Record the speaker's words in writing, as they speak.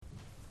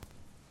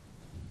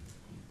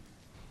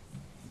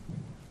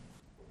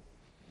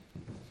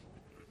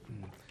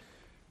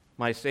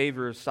My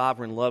Savior's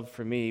sovereign love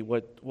for me,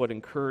 what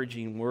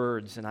encouraging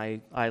words. And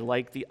I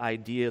like the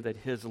idea that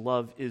his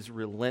love is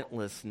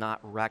relentless,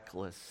 not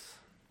reckless.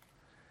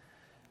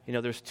 You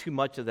know, there's too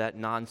much of that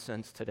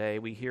nonsense today.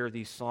 We hear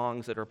these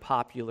songs that are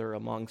popular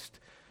amongst,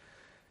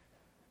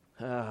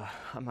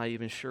 I'm not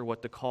even sure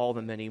what to call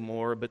them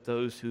anymore, but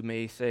those who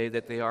may say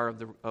that they are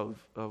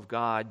of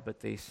God, but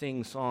they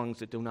sing songs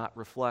that do not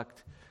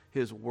reflect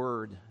his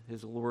word.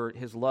 His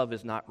love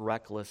is not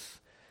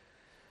reckless.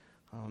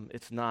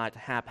 It's not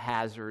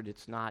haphazard.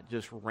 It's not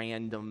just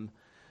random,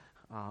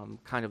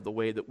 kind of the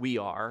way that we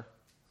are.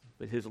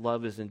 But his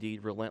love is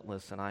indeed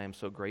relentless, and I am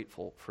so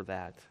grateful for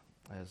that,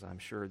 as I'm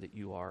sure that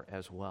you are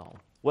as well.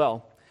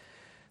 Well,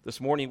 this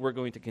morning we're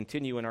going to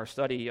continue in our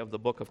study of the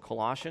book of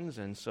Colossians,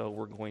 and so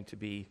we're going to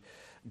be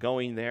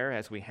going there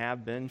as we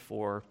have been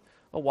for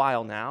a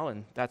while now,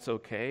 and that's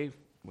okay.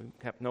 We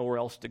have nowhere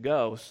else to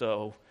go,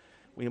 so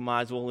we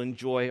might as well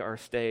enjoy our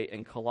stay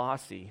in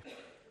Colossae.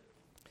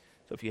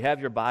 So if you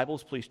have your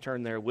Bibles, please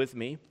turn there with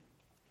me.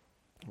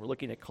 We're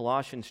looking at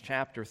Colossians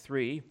chapter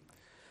 3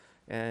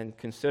 and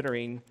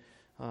considering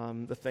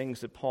the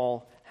things that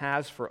Paul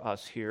has for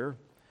us here,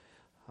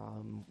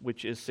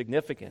 which is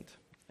significant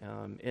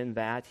in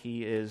that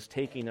he is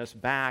taking us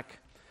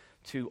back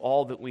to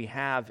all that we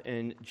have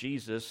in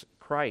Jesus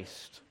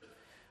Christ,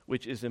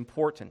 which is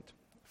important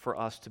for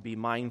us to be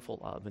mindful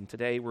of. And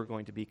today we're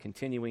going to be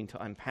continuing to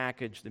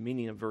unpackage the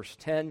meaning of verse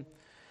 10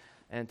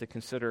 and to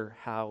consider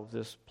how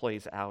this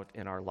plays out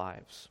in our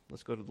lives.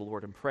 Let's go to the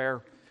Lord in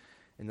prayer,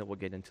 and then we'll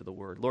get into the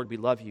Word. Lord, we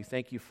love you.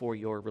 Thank you for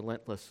your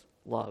relentless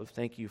love.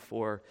 Thank you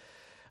for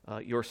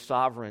your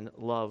sovereign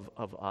love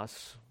of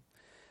us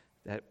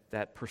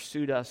that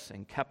pursued us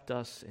and kept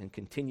us and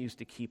continues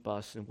to keep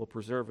us and will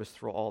preserve us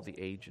through all the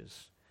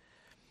ages.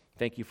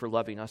 Thank you for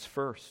loving us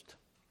first.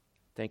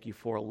 Thank you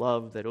for a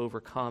love that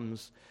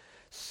overcomes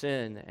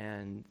sin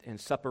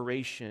and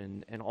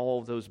separation and all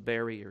of those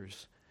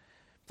barriers.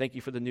 Thank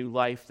you for the new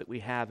life that we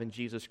have in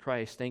Jesus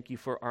Christ. Thank you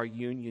for our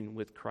union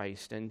with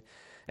Christ. And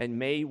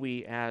may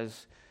we,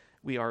 as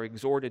we are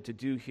exhorted to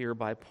do here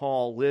by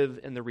Paul, live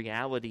in the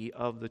reality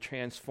of the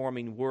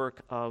transforming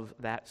work of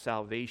that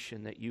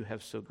salvation that you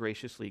have so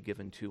graciously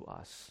given to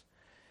us.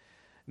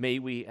 May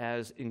we,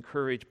 as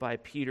encouraged by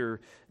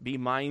Peter, be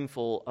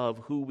mindful of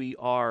who we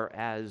are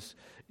as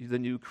the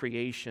new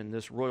creation,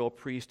 this royal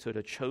priesthood,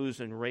 a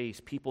chosen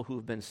race, people who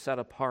have been set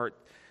apart,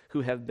 who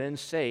have been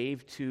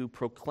saved to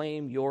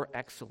proclaim your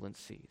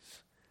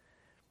excellencies.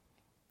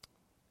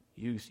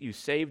 You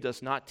saved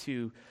us not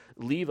to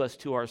leave us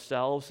to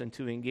ourselves and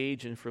to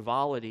engage in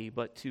frivolity,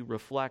 but to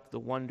reflect the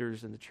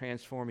wonders and the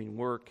transforming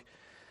work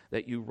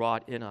that you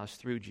wrought in us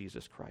through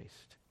Jesus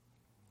Christ.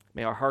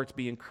 May our hearts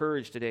be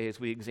encouraged today as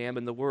we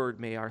examine the Word.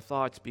 May our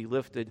thoughts be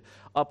lifted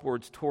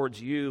upwards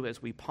towards you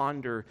as we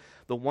ponder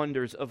the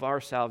wonders of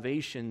our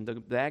salvation,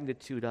 the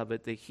magnitude of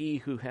it, that he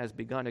who has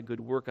begun a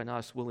good work on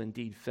us will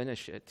indeed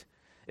finish it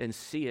and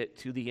see it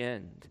to the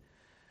end.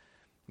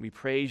 We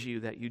praise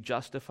you that you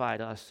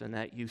justified us and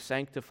that you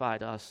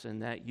sanctified us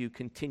and that you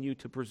continue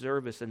to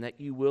preserve us and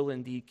that you will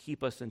indeed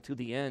keep us unto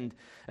the end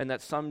and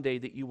that someday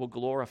that you will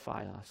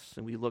glorify us,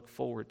 and we look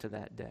forward to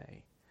that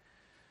day.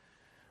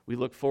 We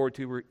look forward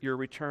to your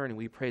return, and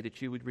we pray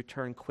that you would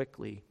return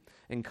quickly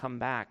and come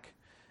back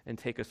and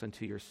take us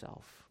unto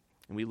yourself.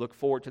 And we look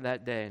forward to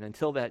that day, and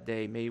until that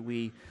day, may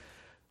we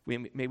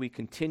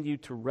continue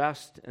to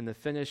rest in the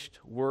finished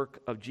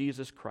work of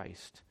Jesus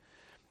Christ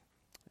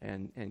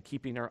and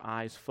keeping our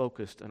eyes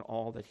focused on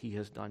all that he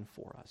has done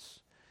for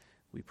us.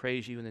 We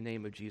praise you in the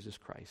name of Jesus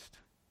Christ.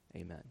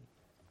 Amen.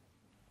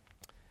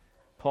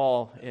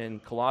 Paul, in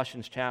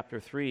Colossians chapter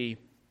 3,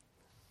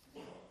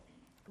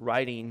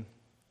 writing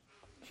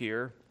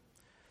here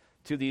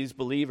to these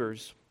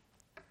believers.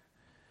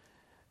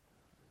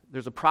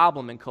 There's a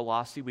problem in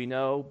Colossae, we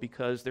know,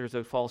 because there's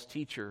a false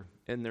teacher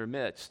in their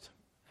midst,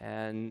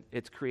 and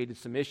it's created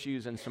some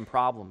issues and some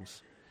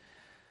problems.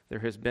 There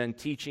has been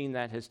teaching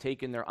that has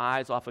taken their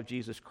eyes off of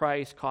Jesus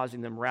Christ,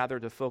 causing them rather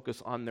to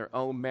focus on their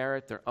own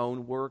merit, their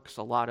own works,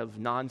 a lot of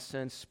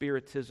nonsense,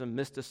 spiritism,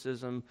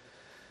 mysticism,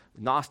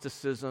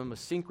 Gnosticism, a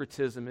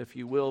syncretism, if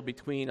you will,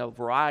 between a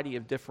variety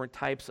of different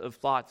types of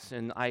thoughts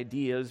and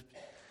ideas,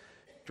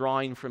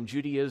 drawing from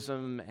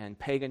Judaism and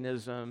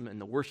paganism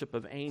and the worship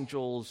of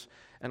angels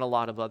and a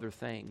lot of other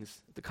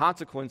things. The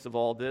consequence of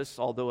all this,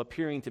 although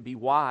appearing to be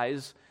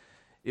wise,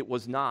 it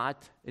was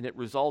not, and it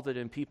resulted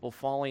in people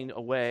falling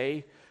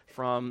away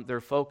from their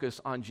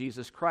focus on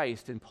Jesus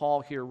Christ. And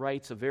Paul here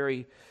writes a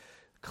very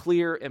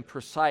clear and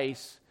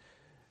precise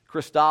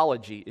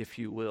Christology, if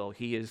you will.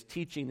 He is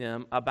teaching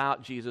them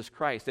about Jesus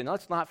Christ. And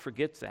let's not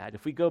forget that.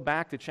 If we go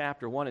back to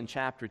chapter 1 and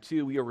chapter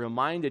 2, we are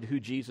reminded who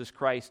Jesus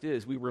Christ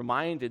is. We're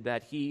reminded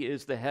that he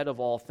is the head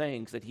of all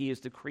things, that he is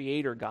the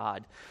creator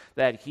God,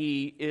 that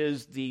he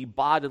is the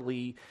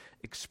bodily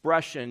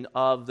expression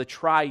of the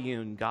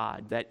triune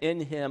God, that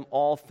in him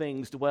all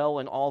things dwell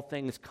and all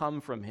things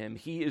come from him.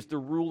 He is the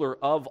ruler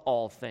of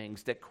all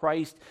things, that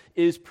Christ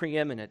is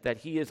preeminent, that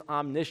he is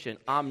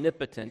omniscient,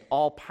 omnipotent,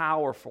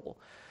 all-powerful,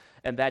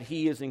 and that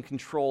he is in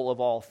control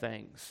of all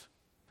things.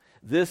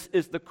 This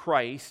is the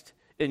Christ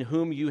in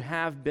whom you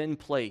have been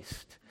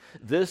placed.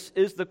 This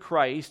is the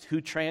Christ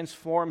who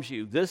transforms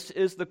you. This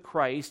is the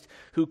Christ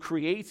who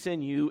creates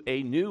in you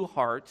a new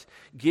heart,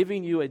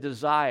 giving you a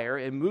desire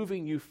and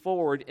moving you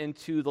forward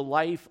into the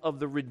life of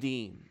the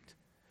redeemed.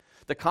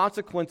 The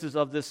consequences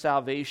of this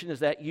salvation is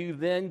that you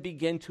then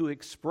begin to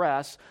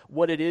express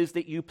what it is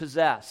that you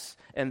possess,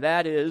 and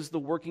that is the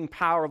working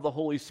power of the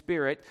Holy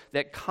Spirit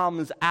that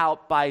comes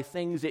out by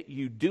things that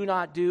you do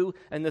not do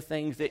and the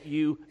things that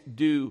you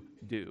do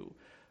do.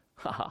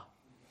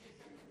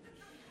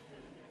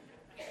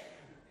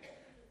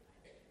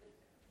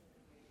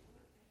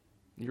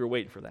 You were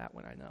waiting for that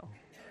one, I know.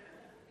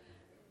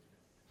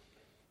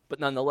 But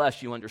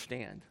nonetheless, you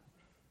understand.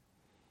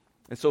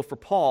 And so for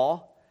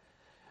Paul,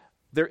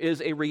 there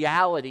is a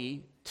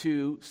reality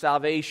to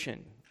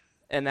salvation,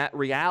 and that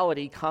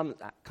reality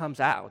comes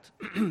out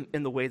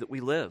in the way that we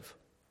live,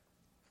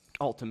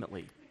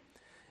 ultimately.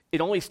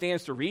 It only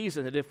stands to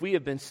reason that if we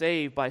have been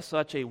saved by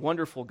such a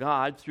wonderful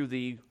God through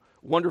the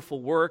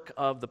wonderful work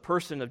of the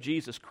person of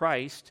Jesus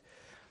Christ,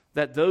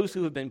 that those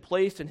who have been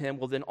placed in him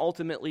will then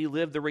ultimately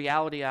live the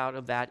reality out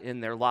of that in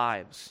their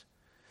lives.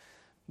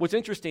 What's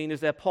interesting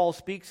is that Paul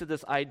speaks of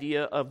this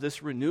idea of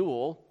this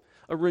renewal,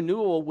 a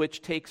renewal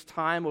which takes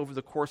time over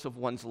the course of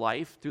one's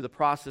life through the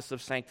process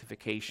of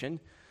sanctification,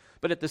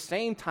 but at the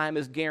same time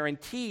is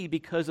guaranteed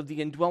because of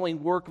the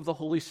indwelling work of the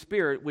Holy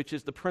Spirit, which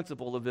is the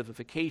principle of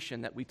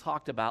vivification that we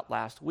talked about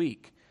last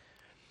week.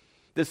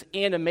 This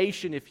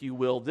animation, if you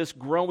will, this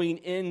growing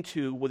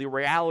into the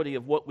reality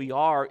of what we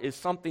are is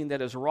something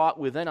that is wrought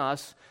within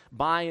us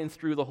by and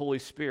through the Holy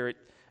Spirit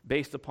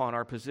based upon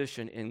our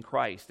position in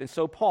Christ. And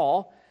so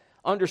Paul,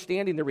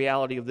 understanding the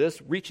reality of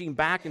this, reaching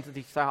back into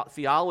the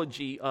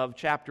theology of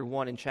chapter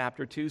 1 and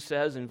chapter 2,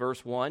 says in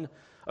verse 1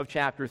 of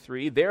chapter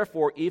 3,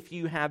 "Therefore, if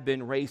you have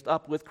been raised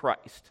up with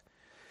Christ,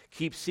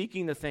 keep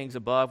seeking the things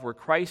above where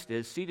Christ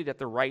is, seated at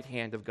the right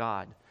hand of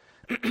God.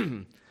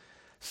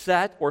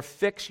 Set or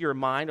fix your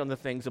mind on the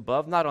things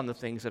above, not on the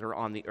things that are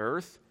on the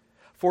earth.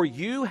 For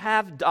you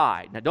have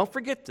died." Now don't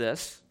forget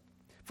this.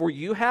 "For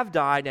you have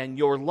died, and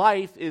your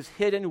life is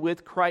hidden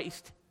with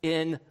Christ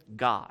in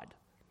God."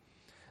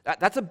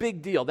 That's a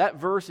big deal. That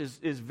verse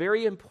is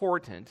very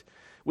important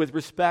with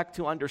respect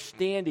to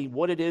understanding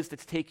what it is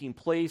that's taking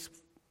place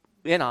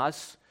in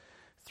us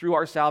through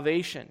our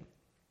salvation.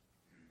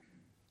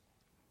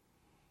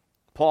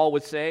 Paul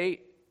would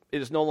say,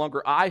 it is no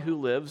longer I who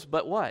lives,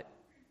 but what?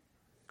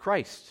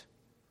 Christ.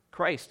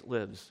 Christ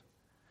lives.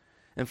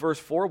 In verse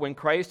 4, "When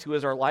Christ, who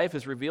is our life,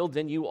 is revealed,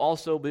 then you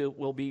also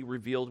will be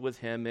revealed with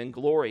him in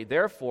glory."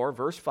 Therefore,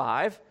 verse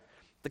 5,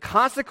 the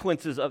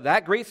consequences of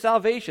that great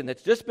salvation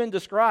that's just been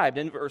described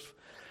in verse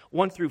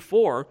 1 through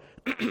 4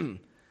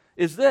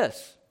 is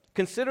this: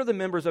 "Consider the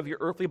members of your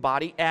earthly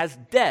body as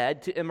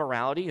dead to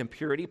immorality,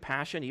 impurity,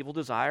 passion, evil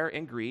desire,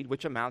 and greed,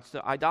 which amounts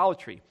to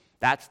idolatry."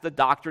 That's the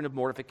doctrine of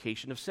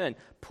mortification of sin,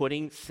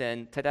 putting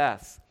sin to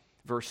death.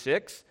 Verse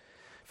 6,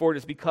 "For it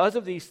is because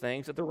of these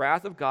things that the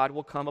wrath of God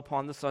will come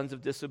upon the sons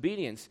of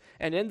disobedience.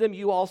 And in them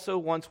you also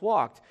once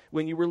walked,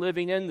 when you were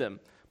living in them."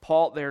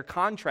 Paul, they're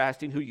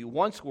contrasting who you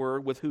once were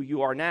with who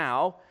you are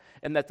now,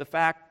 and that the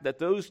fact that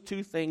those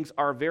two things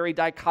are very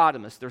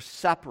dichotomous, they're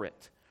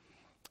separate,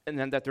 and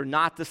then that they're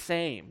not the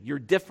same. You're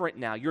different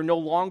now. You're no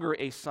longer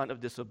a son of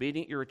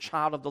disobedience. You're a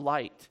child of the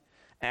light,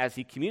 as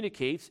he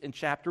communicates in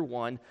chapter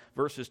 1,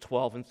 verses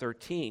 12 and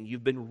 13.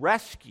 You've been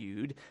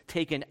rescued,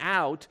 taken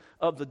out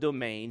of the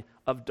domain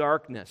of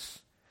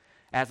darkness.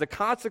 As a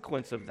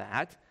consequence of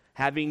that,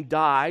 having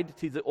died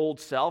to the old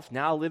self,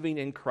 now living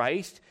in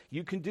Christ,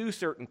 you can do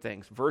certain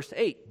things. Verse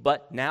 8,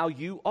 "But now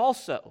you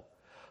also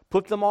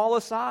put them all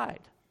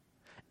aside.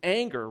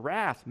 Anger,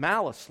 wrath,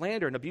 malice,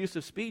 slander, and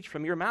abusive speech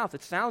from your mouth."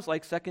 It sounds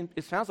like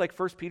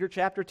 1 Peter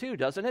chapter 2,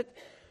 doesn't it?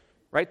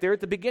 Right there at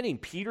the beginning,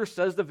 Peter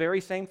says the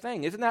very same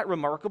thing. Isn't that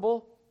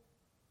remarkable?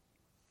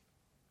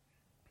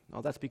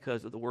 No, that's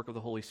because of the work of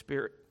the Holy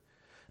Spirit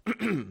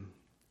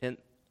in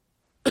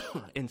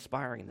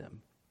inspiring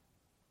them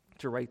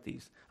to write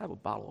these. I have a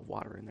bottle of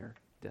water in there,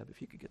 Deb,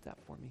 if you could get that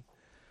for me.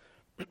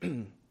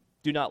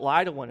 "Do not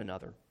lie to one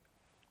another,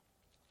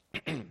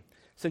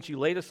 since you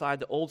laid aside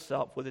the old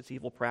self with its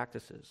evil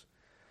practices,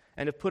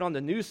 and have put on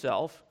the new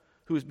self,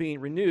 who is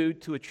being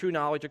renewed to a true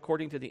knowledge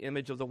according to the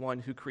image of the one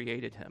who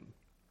created him."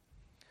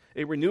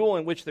 A renewal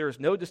in which there is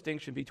no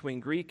distinction between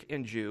Greek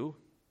and Jew,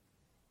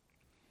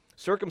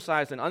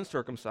 circumcised and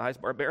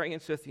uncircumcised, barbarian,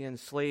 Scythian,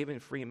 slave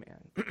and free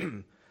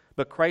man.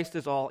 But Christ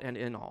is all and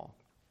in all.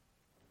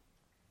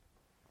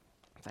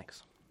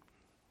 Thanks.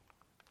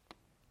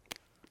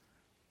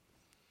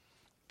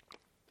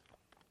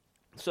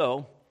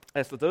 So,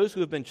 as for those who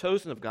have been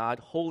chosen of God,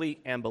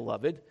 holy and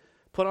beloved,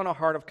 put on a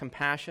heart of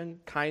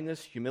compassion,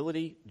 kindness,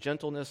 humility,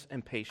 gentleness,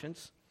 and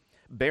patience,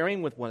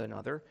 bearing with one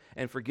another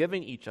and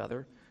forgiving each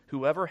other.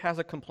 Whoever has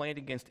a complaint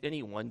against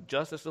anyone,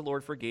 just as the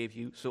Lord forgave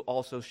you, so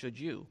also should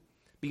you.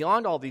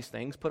 Beyond all these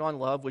things, put on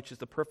love, which is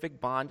the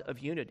perfect bond of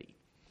unity.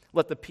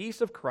 Let the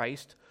peace of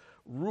Christ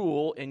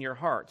rule in your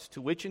hearts,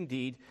 to which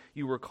indeed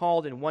you were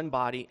called in one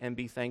body, and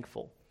be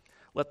thankful.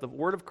 Let the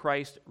word of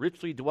Christ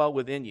richly dwell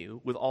within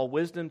you, with all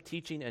wisdom,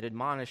 teaching and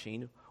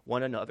admonishing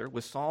one another,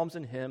 with psalms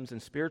and hymns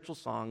and spiritual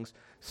songs,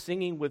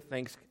 singing with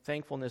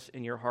thankfulness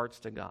in your hearts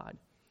to God.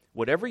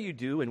 Whatever you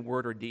do in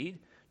word or deed,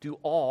 do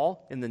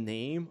all in the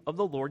name of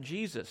the Lord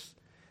Jesus,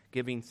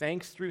 giving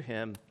thanks through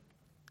him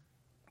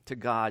to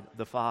God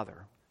the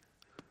Father.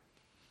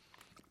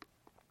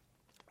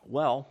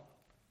 Well,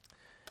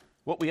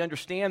 what we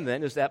understand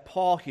then is that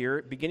Paul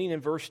here, beginning in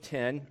verse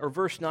 10, or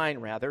verse 9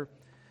 rather,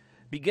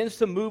 begins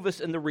to move us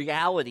in the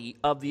reality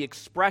of the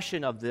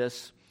expression of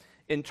this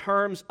in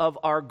terms of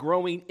our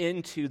growing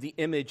into the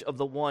image of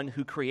the one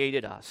who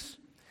created us.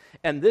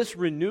 And this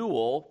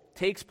renewal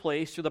takes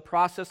place through the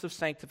process of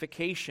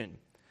sanctification.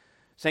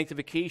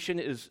 Sanctification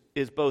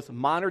is both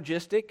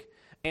monergistic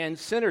and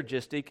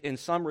synergistic in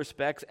some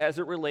respects as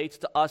it relates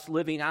to us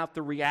living out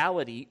the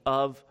reality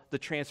of the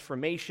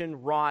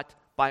transformation wrought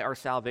by our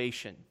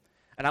salvation.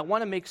 And I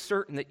want to make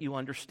certain that you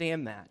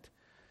understand that.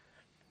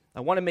 I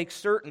want to make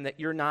certain that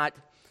you're not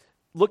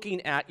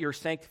looking at your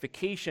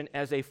sanctification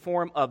as a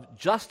form of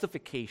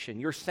justification.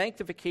 Your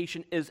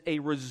sanctification is a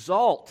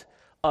result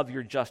of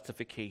your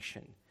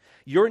justification.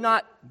 You're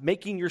not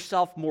making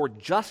yourself more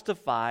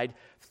justified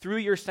through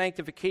your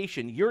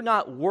sanctification. You're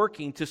not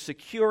working to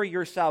secure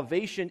your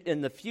salvation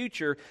in the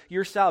future.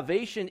 Your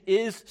salvation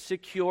is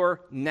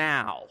secure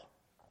now.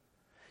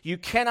 You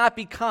cannot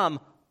become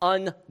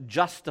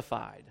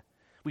unjustified.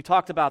 We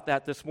talked about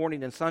that this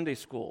morning in Sunday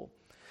school.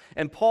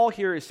 And Paul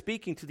here is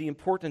speaking to the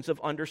importance of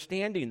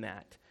understanding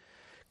that.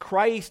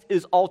 Christ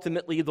is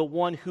ultimately the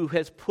one who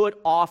has put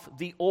off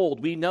the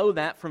old. We know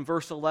that from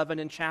verse 11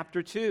 in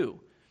chapter 2.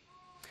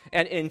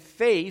 And in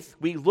faith,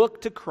 we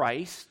look to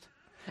Christ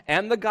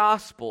and the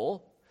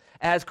gospel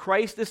as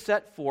Christ is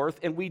set forth,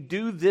 and we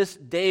do this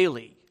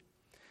daily.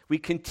 We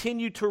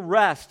continue to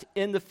rest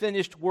in the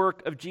finished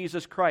work of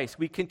Jesus Christ.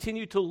 We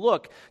continue to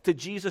look to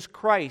Jesus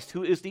Christ,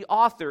 who is the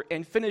author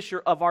and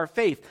finisher of our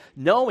faith,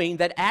 knowing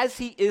that as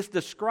he is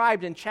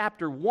described in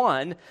chapter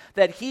 1,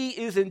 that he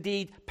is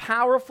indeed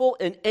powerful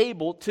and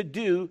able to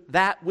do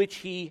that which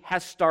he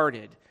has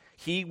started.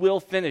 He will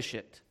finish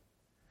it.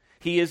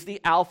 He is the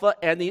Alpha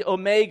and the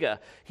Omega.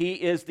 He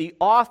is the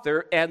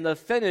author and the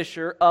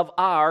finisher of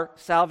our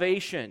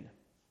salvation.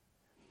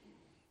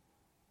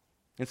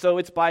 And so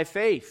it's by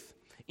faith.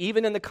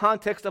 Even in the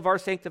context of our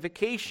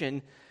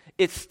sanctification,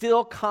 it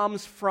still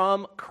comes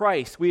from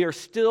Christ. We are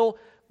still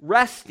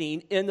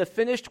resting in the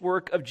finished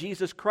work of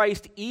Jesus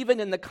Christ, even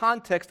in the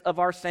context of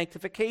our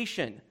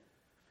sanctification.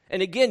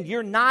 And again,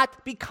 you're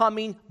not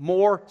becoming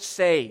more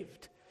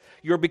saved.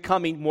 You're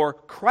becoming more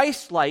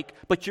Christ-like,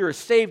 but you're as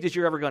saved as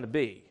you're ever going to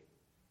be.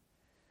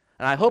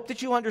 And I hope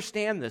that you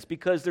understand this,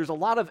 because there's a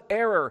lot of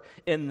error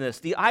in this.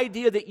 The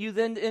idea that you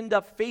then end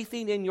up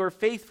faithing in your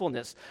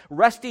faithfulness,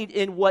 resting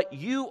in what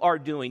you are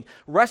doing,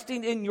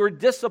 resting in your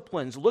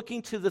disciplines,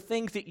 looking to the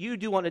things that you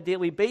do on a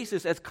daily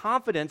basis as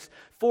confidence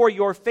for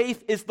your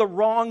faith is the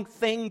wrong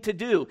thing to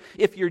do.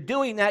 If you're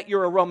doing that,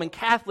 you're a Roman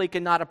Catholic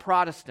and not a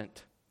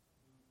Protestant.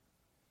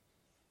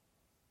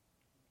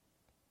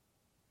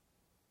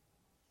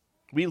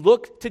 We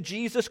look to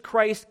Jesus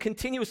Christ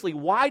continuously.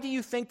 Why do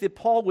you think that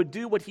Paul would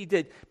do what he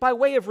did? By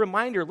way of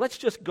reminder, let's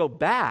just go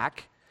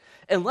back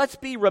and let's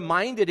be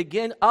reminded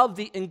again of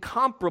the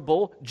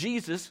incomparable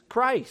Jesus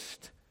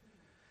Christ.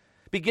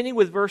 Beginning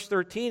with verse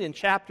 13 in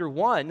chapter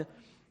 1,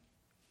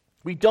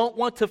 we don't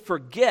want to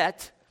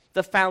forget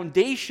the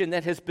foundation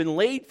that has been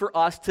laid for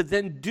us to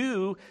then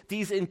do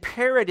these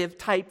imperative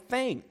type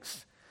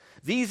things.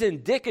 These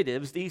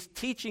indicatives, these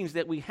teachings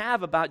that we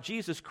have about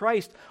Jesus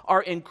Christ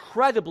are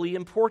incredibly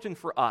important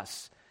for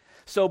us.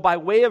 So by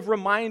way of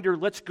reminder,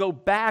 let's go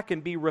back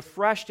and be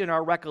refreshed in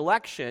our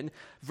recollection.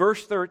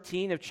 Verse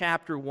 13 of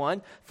chapter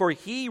 1, for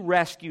he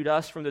rescued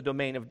us from the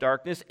domain of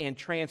darkness and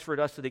transferred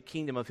us to the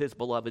kingdom of his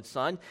beloved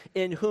Son,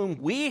 in whom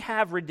we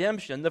have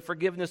redemption, the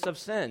forgiveness of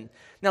sin.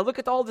 Now look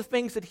at all the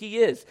things that he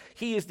is.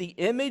 He is the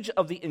image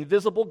of the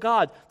invisible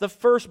God, the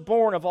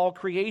firstborn of all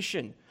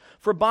creation.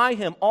 For by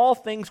him all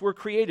things were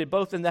created,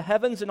 both in the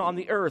heavens and on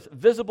the earth,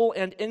 visible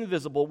and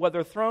invisible,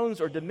 whether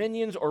thrones or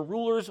dominions or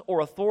rulers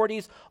or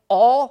authorities.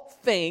 All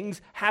things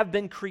have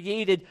been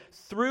created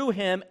through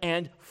him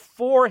and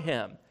for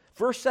him.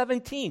 Verse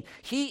 17,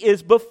 he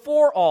is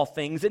before all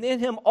things, and in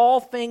him all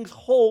things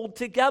hold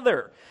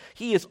together.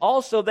 He is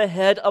also the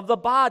head of the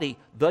body,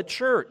 the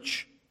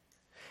church.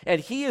 And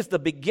he is the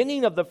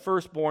beginning of the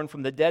firstborn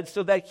from the dead,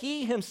 so that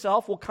he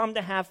himself will come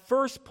to have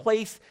first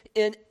place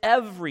in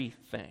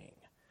everything.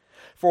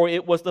 For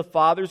it was the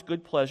Father's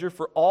good pleasure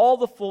for all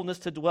the fullness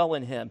to dwell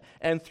in him,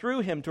 and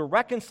through him to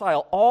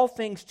reconcile all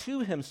things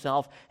to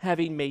himself,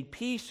 having made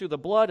peace through the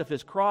blood of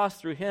his cross.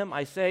 Through him,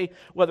 I say,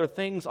 whether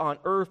things on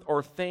earth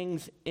or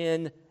things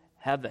in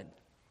heaven.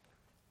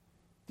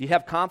 Do you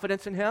have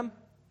confidence in him?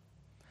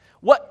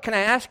 Can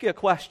I ask you a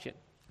question?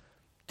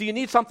 Do you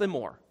need something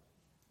more?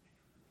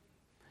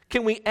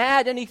 Can we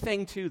add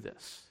anything to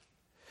this?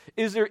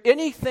 Is there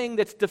anything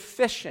that's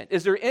deficient?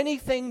 Is there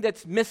anything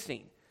that's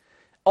missing?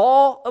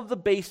 All of the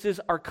bases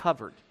are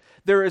covered.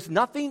 There is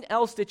nothing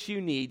else that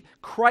you need.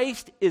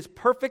 Christ is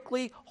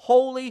perfectly,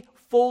 wholly,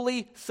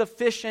 fully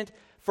sufficient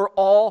for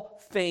all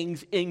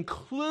things,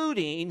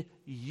 including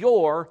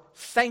your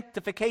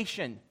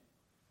sanctification.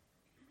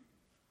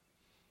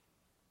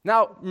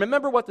 Now,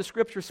 remember what the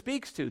Scripture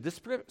speaks to.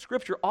 The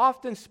Scripture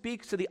often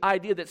speaks to the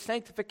idea that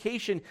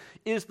sanctification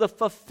is the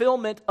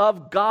fulfillment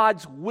of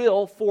God's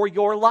will for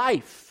your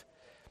life.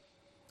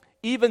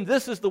 Even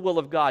this is the will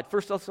of God.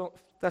 1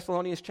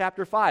 Thessalonians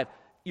chapter 5,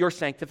 your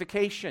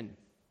sanctification.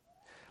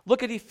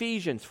 Look at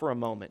Ephesians for a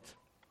moment.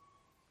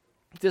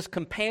 This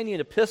companion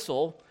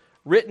epistle,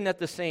 written at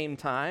the same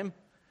time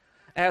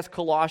as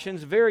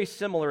Colossians, very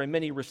similar in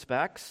many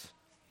respects.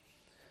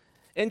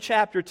 In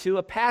chapter 2,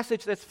 a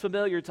passage that's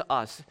familiar to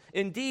us.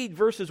 Indeed,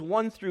 verses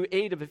 1 through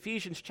 8 of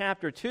Ephesians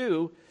chapter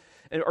 2,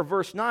 or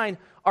verse 9,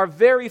 are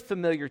very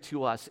familiar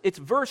to us. It's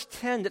verse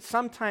 10 that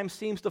sometimes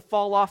seems to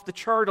fall off the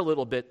chart a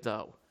little bit,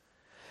 though.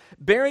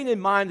 Bearing in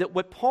mind that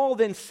what Paul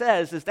then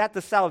says is that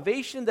the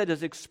salvation that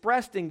is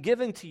expressed and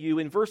given to you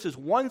in verses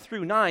 1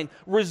 through 9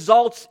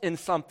 results in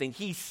something.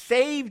 He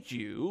saved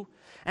you,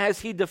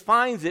 as he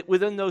defines it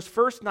within those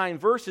first 9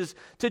 verses,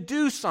 to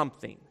do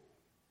something.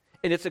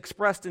 And it's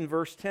expressed in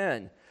verse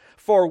 10.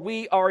 For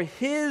we are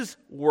his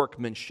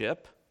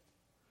workmanship.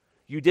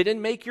 You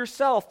didn't make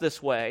yourself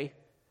this way.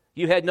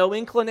 You had no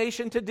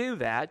inclination to do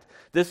that.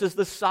 This is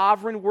the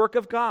sovereign work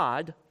of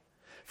God.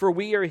 For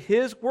we are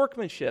his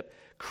workmanship,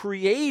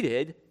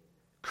 created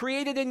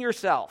in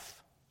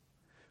yourself.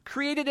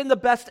 Created in the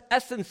best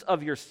essence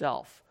of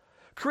yourself.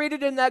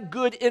 Created in that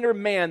good inner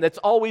man that's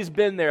always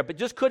been there but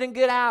just couldn't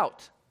get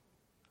out.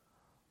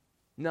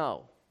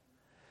 No.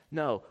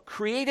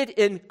 Created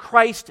in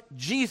Christ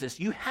Jesus.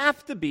 You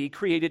have to be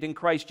created in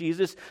Christ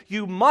Jesus.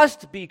 You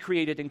must be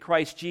created in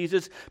Christ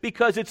Jesus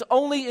because it's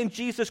only in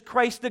Jesus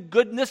Christ that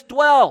goodness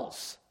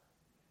dwells.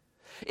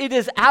 It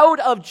is out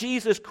of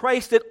Jesus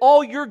Christ that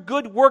all your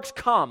good works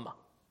come.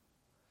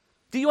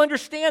 Do you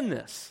understand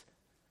this?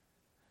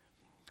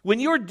 When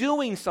you're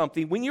doing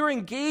something, when you're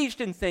engaged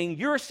in things,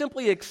 you're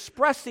simply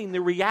expressing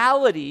the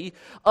reality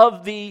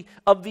of the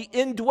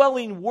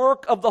indwelling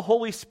work of the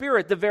Holy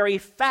Spirit. The very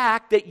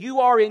fact that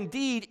you are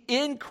indeed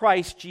in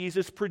Christ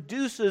Jesus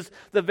produces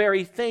the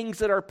very things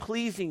that are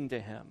pleasing to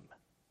him.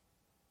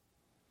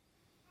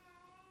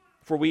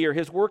 For we are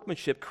his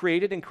workmanship,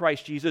 created in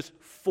Christ Jesus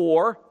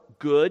for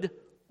good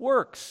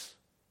works.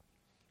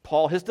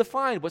 Paul has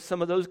defined what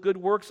some of those good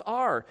works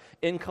are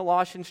in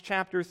Colossians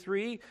chapter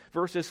 3,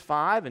 verses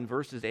 5 and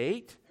verses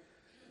 8.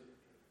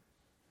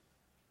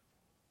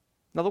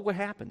 Now look what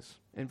happens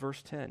in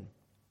verse 10.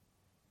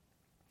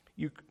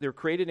 They're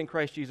created in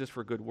Christ Jesus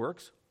for good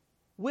works,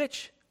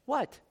 which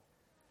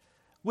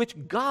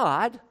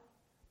God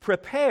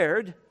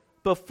prepared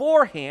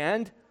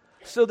beforehand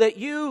so that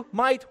you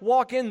might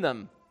walk in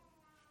them.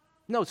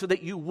 No, so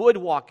that you would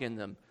walk in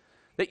them.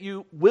 That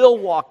you will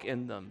walk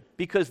in them,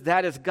 because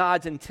that is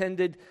God's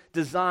intended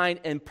design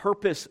and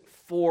purpose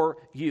for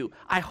you.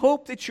 I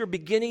hope that you're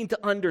beginning to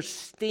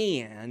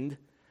understand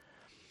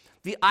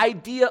the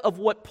idea of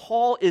what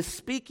Paul is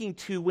speaking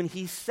to when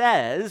he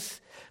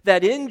says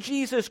that in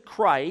Jesus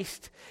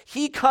Christ,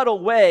 he cut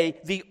away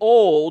the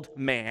old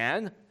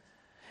man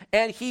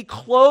and he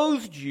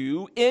clothed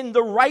you in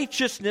the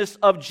righteousness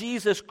of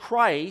Jesus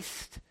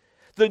Christ,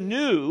 the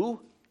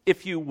new,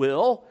 if you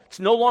will. It's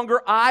no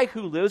longer I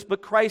who lives,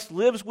 but Christ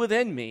lives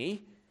within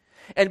me.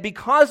 And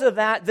because of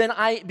that, then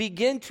I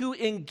begin to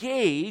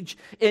engage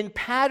in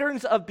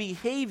patterns of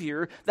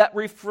behavior that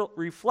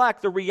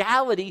reflect the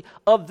reality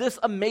of this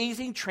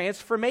amazing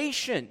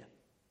transformation.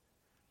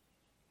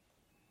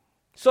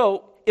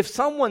 So, if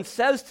someone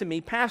says to me,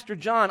 Pastor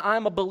John,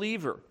 I'm a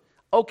believer.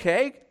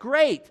 Okay,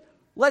 great.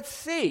 Let's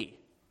see.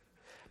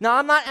 Now,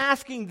 I'm not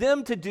asking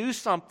them to do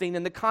something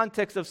in the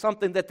context of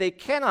something that they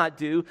cannot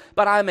do,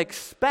 but I'm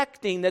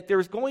expecting that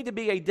there's going to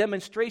be a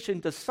demonstration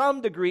to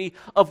some degree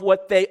of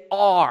what they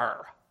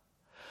are.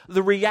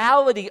 The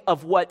reality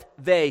of what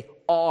they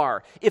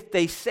are. If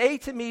they say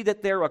to me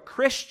that they're a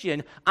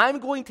Christian, I'm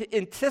going to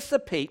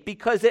anticipate,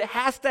 because it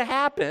has to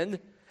happen,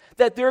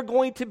 that they're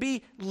going to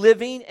be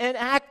living and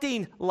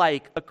acting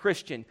like a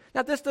Christian.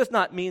 Now, this does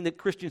not mean that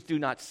Christians do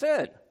not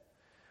sin.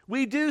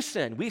 We do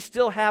sin. We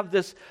still have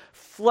this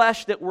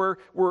flesh that we're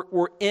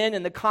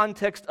in the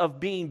context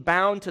of being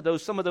bound to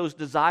some of those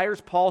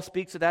desires. Paul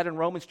speaks of that in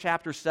Romans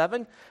chapter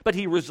 7, but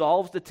he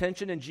resolves the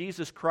tension in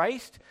Jesus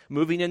Christ,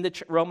 moving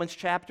into Romans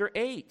chapter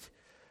 8.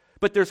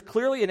 But there's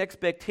clearly an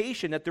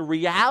expectation that the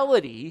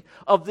reality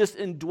of this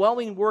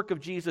indwelling work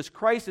of Jesus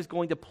Christ is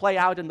going to play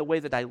out in the way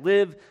that I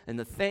live, and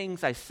the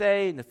things I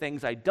say, and the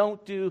things I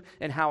don't do,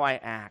 and how I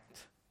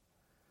act.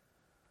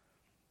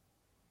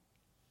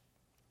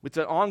 It's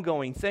an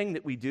ongoing thing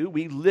that we do.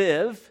 We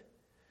live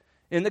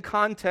in the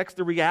context,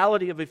 the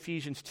reality of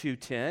Ephesians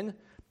 2:10,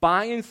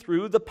 by and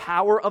through the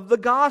power of the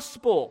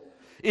gospel.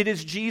 It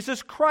is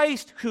Jesus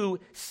Christ who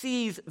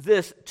sees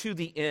this to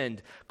the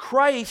end.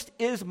 Christ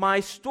is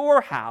my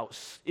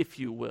storehouse, if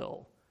you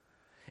will.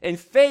 And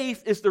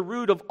faith is the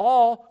root of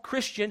all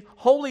Christian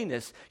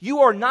holiness. You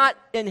are not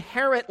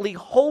inherently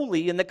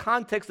holy in the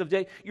context of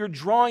you're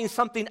drawing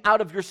something out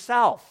of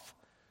yourself.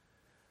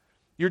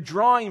 You're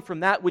drawing from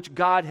that which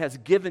God has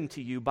given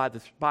to you by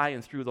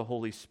and through the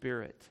Holy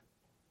Spirit.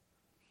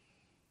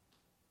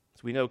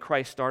 So we know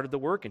Christ started the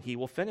work and he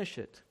will finish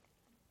it.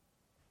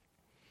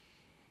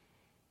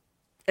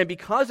 And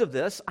because of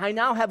this, I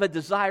now have a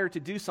desire to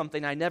do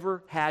something I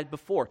never had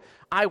before.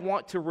 I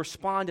want to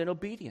respond in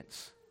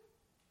obedience.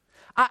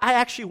 I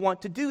actually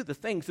want to do the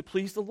things that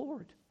please the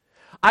Lord.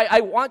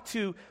 I want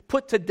to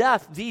put to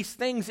death these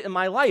things in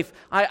my life.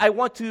 I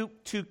want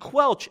to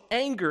quelch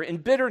anger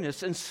and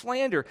bitterness and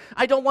slander.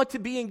 I don't want to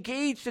be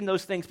engaged in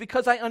those things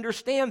because I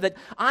understand that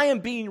I am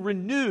being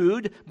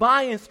renewed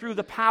by and through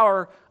the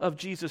power of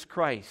Jesus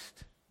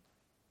Christ.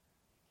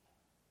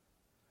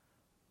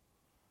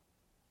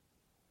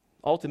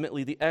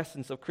 Ultimately, the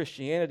essence of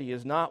Christianity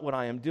is not what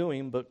I am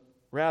doing, but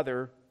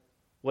rather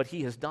what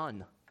he has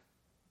done.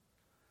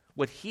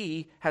 What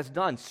he has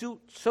done. So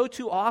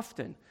too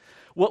often,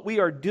 what we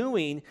are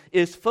doing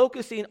is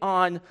focusing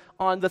on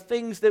the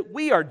things that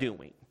we are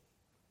doing.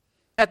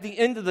 At the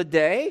end of the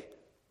day,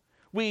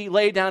 we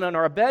lay down on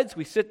our beds,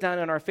 we sit down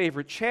in our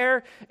favorite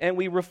chair, and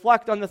we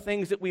reflect on the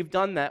things that we've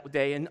done that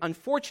day. And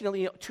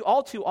unfortunately,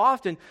 all too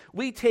often,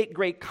 we take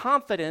great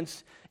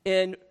confidence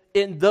in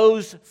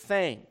those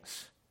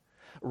things,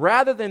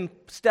 rather than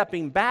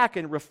stepping back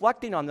and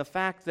reflecting on the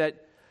fact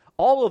that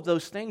all of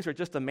those things are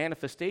just a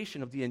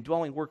manifestation of the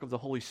indwelling work of the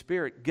Holy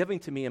Spirit giving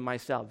to me in my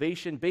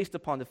salvation based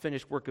upon the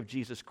finished work of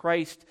Jesus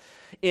Christ.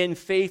 In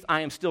faith, I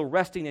am still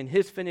resting in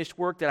his finished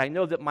work, that I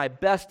know that my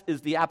best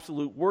is the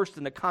absolute worst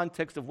in the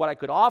context of what I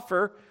could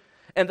offer,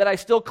 and that I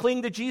still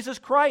cling to Jesus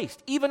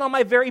Christ, even on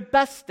my very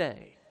best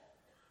day.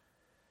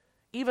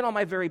 Even on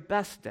my very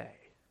best day.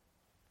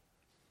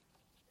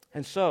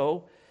 And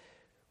so,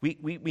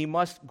 we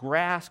must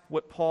grasp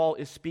what Paul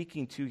is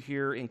speaking to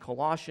here in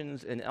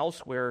Colossians and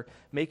elsewhere,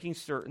 making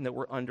certain that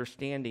we're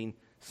understanding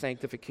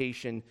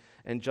sanctification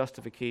and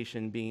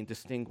justification being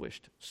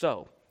distinguished.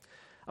 So,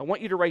 I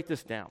want you to write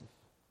this down.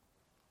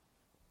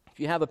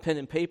 If you have a pen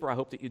and paper, I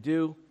hope that you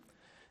do.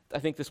 I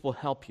think this will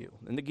help you.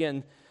 And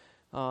again,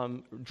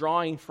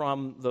 drawing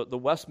from the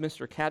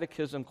Westminster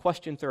Catechism,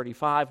 question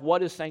 35,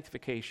 what is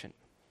sanctification?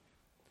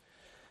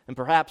 And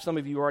perhaps some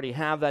of you already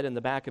have that in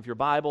the back of your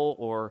Bible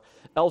or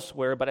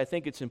elsewhere, but I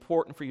think it's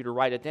important for you to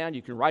write it down.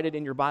 You can write it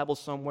in your Bible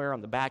somewhere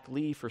on the back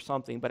leaf or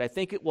something, but I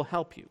think it will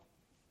help you.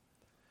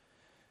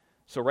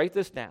 So write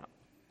this down.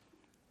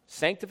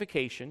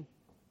 Sanctification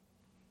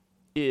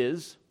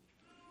is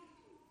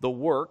the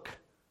work.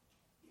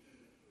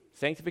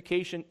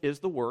 Sanctification is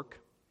the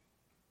work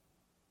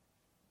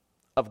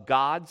of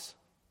God's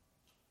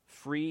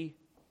free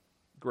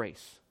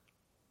grace.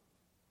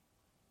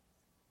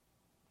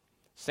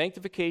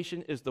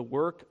 Sanctification is the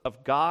work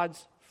of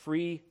God's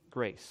free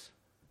grace,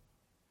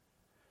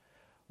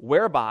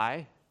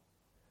 whereby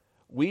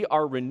we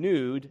are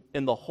renewed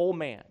in the whole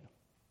man.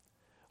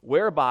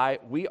 Whereby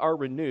we are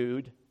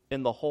renewed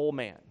in the whole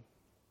man.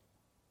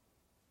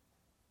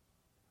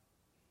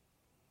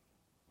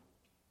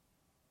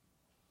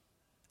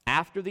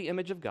 After the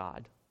image of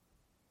God,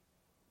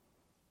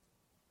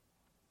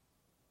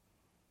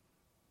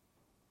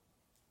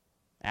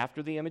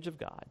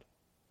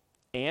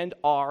 and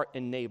are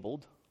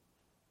enabled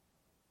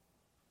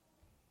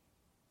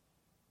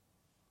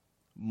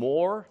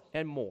more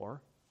and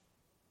more,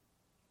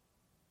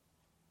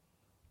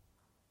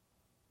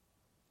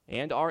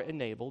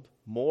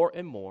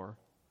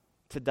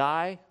 to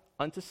die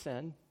unto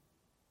sin,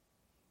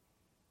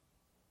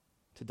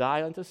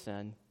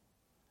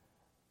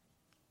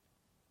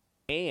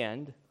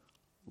 and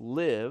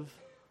live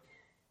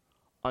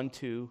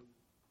unto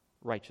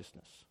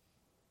righteousness.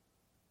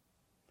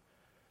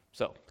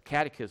 So, the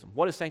catechism.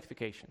 What is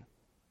sanctification?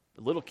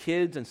 The little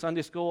kids in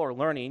Sunday school are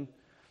learning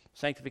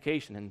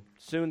sanctification, and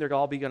soon they're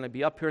all going to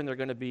be up here, and they're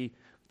going to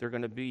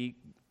be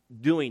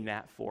doing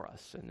that for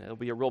us, and it'll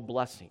be a real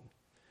blessing.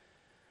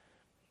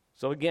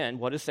 So again,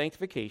 what is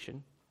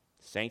sanctification?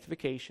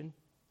 Sanctification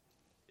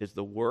is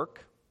the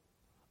work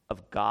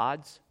of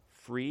God's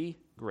free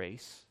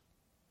grace,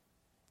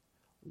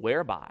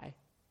 whereby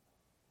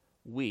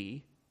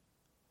we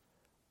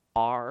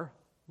are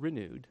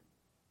renewed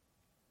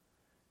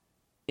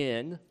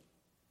in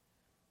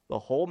the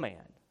whole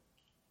man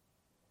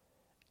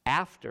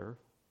after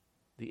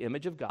the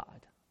image of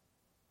God,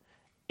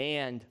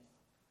 and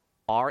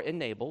are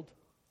enabled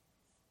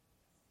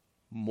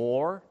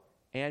more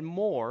and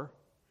more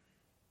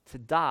to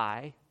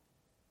die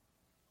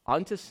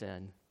unto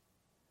sin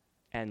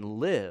and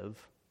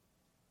live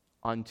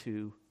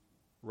unto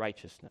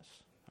righteousness.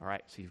 All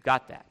right, so you've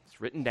got that.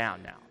 It's written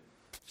down now.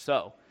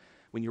 So,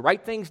 when you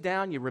write things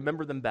down, you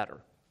remember them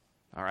better.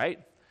 All right?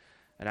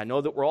 And I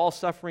know that we're all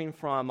suffering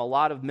from a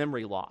lot of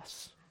memory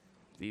loss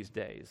these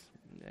days.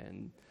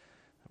 And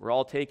we're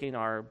all taking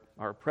our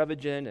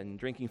Prevagen and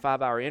drinking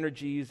 5-hour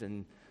energies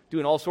and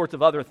doing all sorts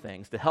of other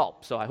things to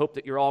help. So I hope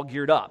that you're all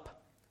geared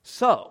up.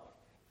 So,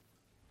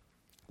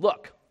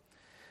 look,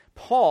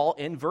 Paul,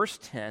 in verse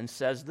 10,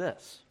 says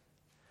this,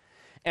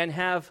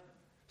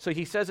 so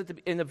he says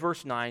in the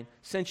verse 9,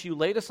 since you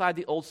laid aside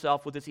the old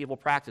self with its evil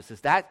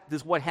practices. That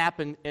is what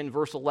happened in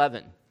verse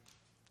 11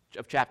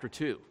 of chapter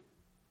 2.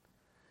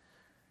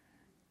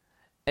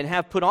 And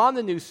have put on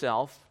the new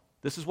self.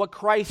 This is what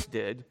Christ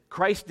did.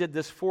 Christ did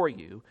this for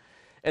you.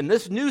 And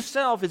this new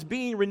self is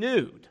being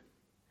renewed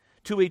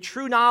to a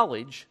true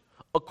knowledge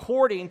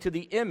according to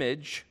the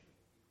image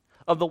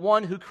of the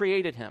one who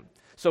created him.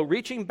 So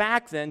reaching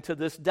back then to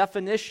this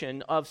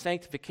definition of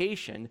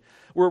sanctification,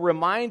 we're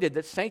reminded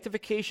that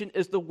sanctification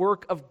is the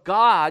work of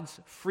God's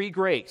free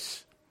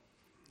grace.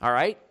 All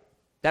right?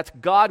 That's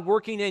God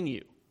working in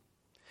you.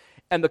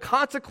 And the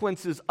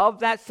consequences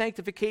of that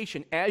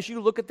sanctification, as you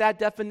look at that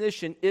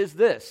definition, is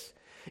this.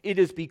 It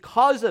is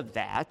because of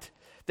that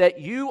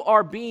you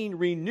are being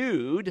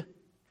renewed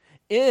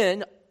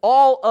in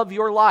all of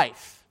your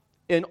life,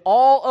 in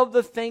all of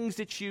the things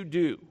that you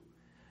do.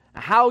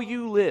 How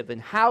you live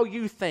and how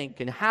you think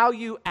and how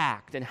you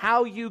act and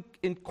how you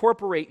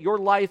incorporate your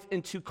life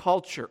into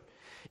culture.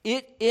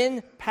 It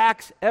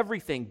impacts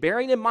everything.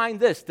 Bearing in mind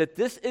that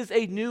this is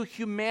a new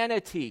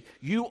humanity.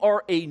 You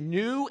are a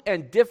new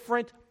and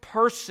different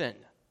person.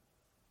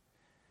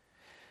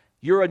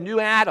 You're a new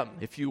Adam,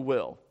 if you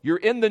will. You're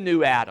in the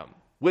new Adam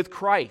with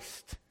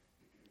Christ.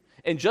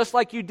 And just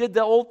like you did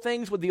the old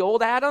things with the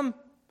old Adam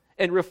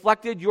and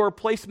reflected your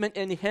placement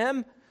in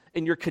him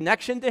and your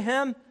connection to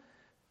him,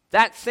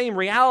 that same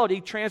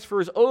reality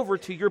transfers over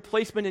to your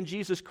placement in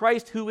Jesus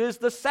Christ, who is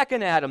the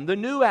second Adam, the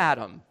new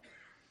Adam.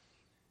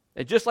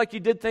 And just like you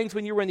did things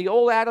when you were in the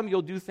old Adam,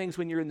 you'll do things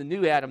when you're in the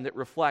new Adam that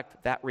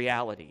reflect that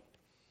reality.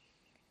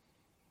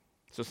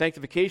 So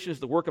sanctification is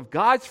the work of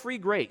God's free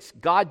grace.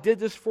 God did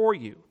this for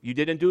you. You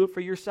didn't do it for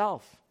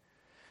yourself.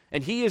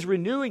 And he is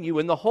renewing you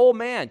in the whole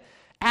man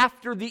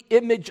after the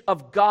image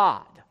of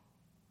God.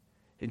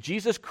 And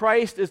Jesus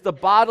Christ is the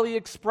bodily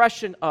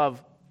expression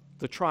of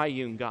the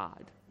triune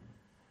God.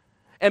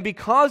 And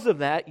because of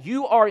that,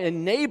 you are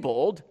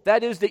enabled,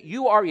 that is, that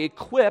you are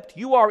equipped,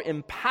 you are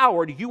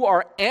empowered, you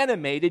are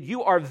animated,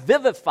 you are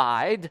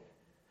vivified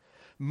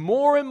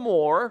more and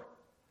more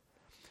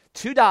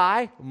to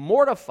die,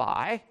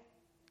 mortify,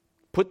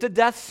 put to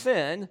death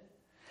sin,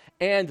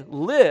 and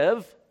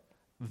live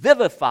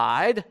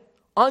vivified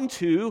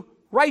unto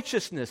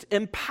righteousness,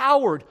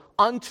 empowered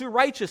unto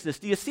righteousness.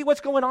 Do you see what's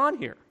going on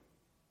here?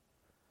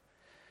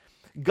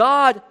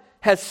 God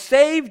has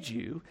saved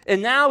you,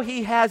 and now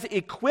he has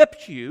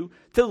equipped you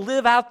to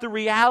live out the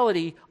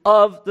reality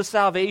of the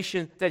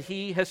salvation that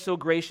he has so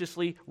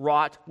graciously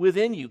wrought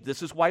within you.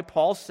 This is why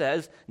Paul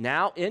says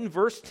now in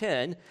verse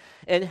 10,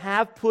 and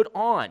have put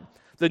on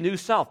the new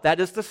self. That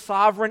is the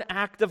sovereign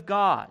act of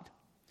God.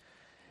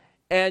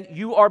 And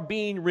you are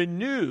being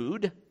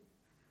renewed,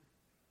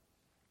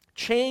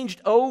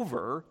 changed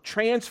over,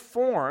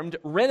 transformed,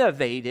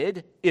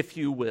 renovated, if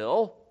you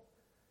will,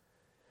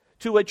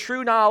 to a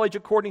true knowledge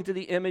according to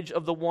the image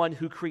of the one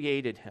who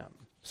created him.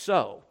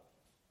 So,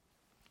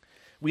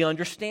 we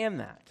understand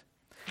that.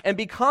 And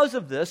because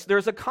of this,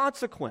 there's a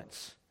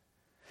consequence.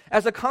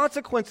 As a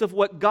consequence of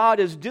what God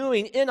is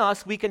doing in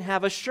us, we can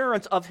have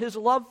assurance of his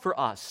love for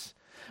us.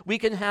 We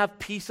can have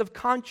peace of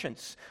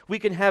conscience. We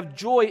can have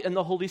joy in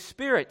the Holy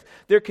Spirit.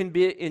 There can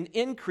be an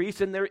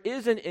increase, and there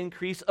is an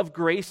increase of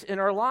grace in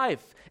our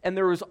life. And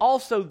there is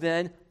also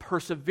then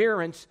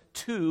perseverance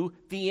to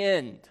the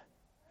end.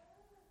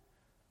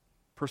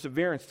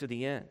 Perseverance to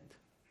the end.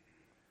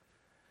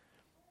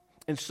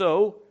 And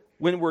so,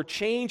 when we're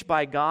changed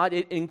by God,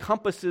 it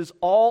encompasses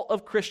all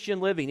of Christian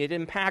living. It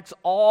impacts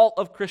all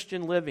of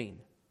Christian living.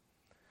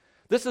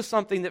 This is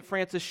something that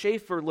Francis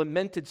Schaeffer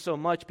lamented so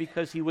much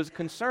because he was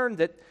concerned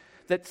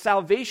that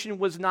salvation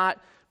was not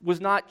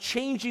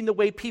changing the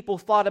way people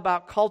thought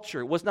about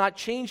culture, was not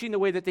changing the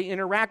way that they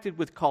interacted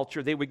with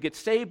culture. They would get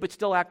saved but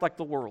still act like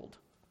the world.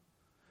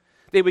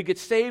 They would get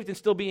saved and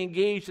still be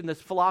engaged in the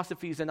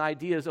philosophies and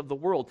ideas of the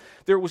world.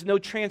 There was no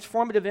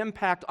transformative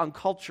impact on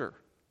culture.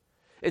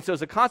 And so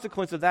as a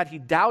consequence of that, he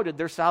doubted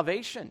their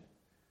salvation.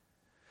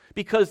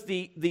 Because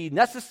the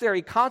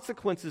necessary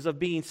consequences of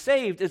being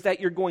saved is that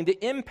you're going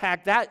to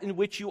impact that in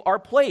which you are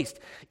placed.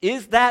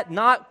 Is that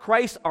not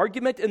Christ's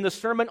argument in the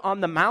Sermon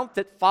on the Mount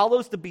that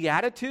follows the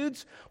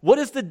Beatitudes? What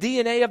is the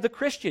DNA of the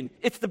Christian?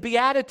 It's the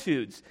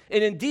Beatitudes.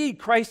 And indeed,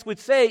 Christ would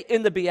say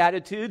in the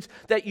Beatitudes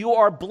that you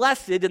are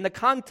blessed in the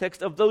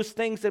context of those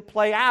things that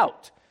play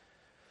out.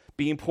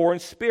 Being poor in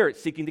spirit,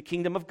 seeking the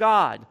kingdom of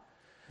God.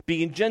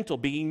 Being gentle,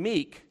 being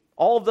meek.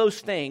 All of those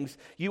things,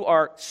 you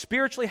are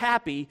spiritually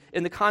happy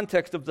in the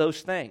context of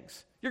those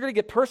things. You're going to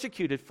get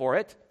persecuted for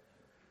it.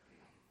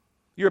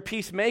 You're a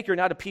peacemaker,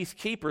 not a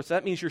peacekeeper, so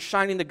that means you're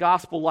shining the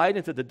gospel light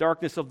into the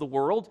darkness of the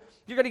world.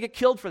 You're going to get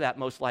killed for that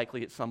most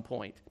likely at some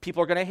point.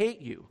 People are going to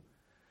hate you.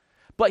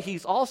 But he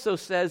also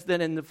says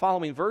then in the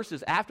following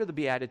verses after the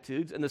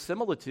Beatitudes and the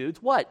similitudes,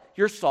 what?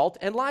 You're salt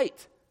and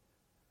light.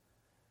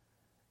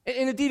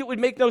 And indeed, it would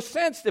make no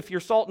sense if you're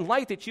salt and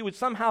light that you would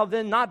somehow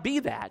then not be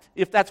that,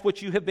 if that's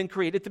what you have been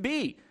created to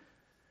be.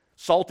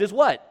 Salt is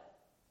what?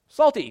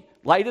 Salty.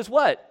 Light is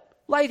what?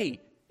 Lighty.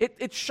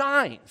 It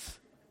shines.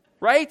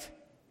 right?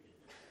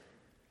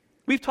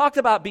 We've talked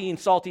about being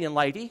salty and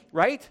lighty,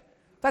 right?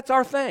 That's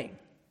our thing.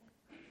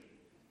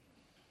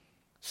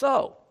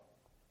 So,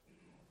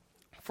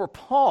 for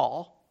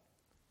Paul,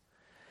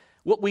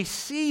 what we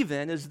see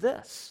then is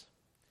this.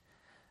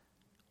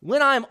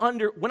 When I'm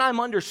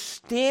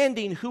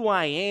understanding who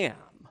I am,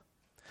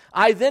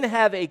 I then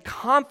have a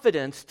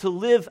confidence to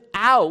live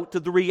out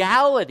the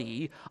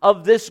reality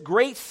of this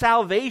great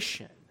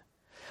salvation.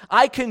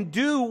 I can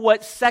do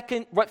what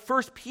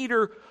 1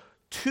 Peter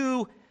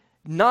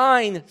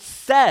 2:9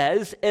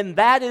 says, and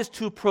that is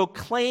to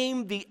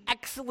proclaim the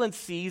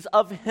excellencies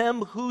of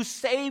him who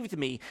saved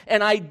me.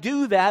 And I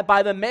do that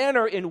by the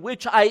manner in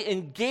which I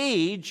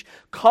engage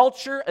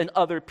culture and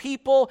other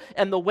people,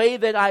 and the way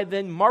that I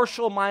then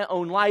marshal my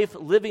own life,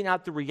 living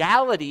out the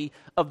reality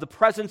of the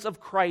presence of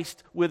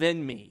Christ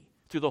within me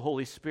through the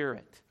Holy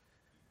Spirit.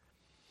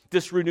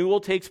 This renewal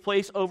takes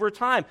place over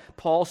time.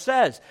 Paul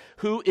says,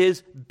 who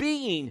is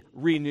being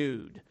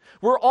renewed.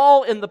 We're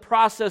all in the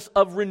process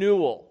of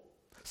renewal.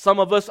 Some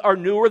of us are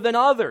newer than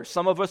others.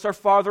 Some of us are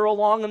farther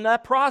along in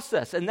that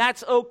process, and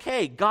that's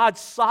okay. God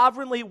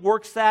sovereignly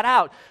works that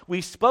out.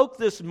 We spoke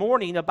this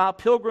morning about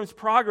Pilgrim's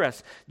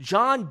Progress.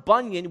 John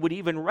Bunyan would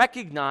even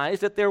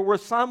recognize that there were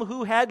some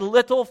who had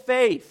little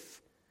faith.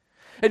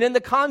 And in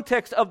the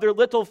context of their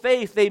little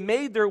faith, they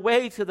made their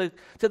way to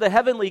the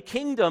heavenly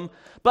kingdom,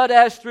 but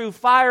as through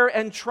fire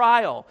and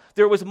trial,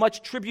 there was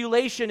much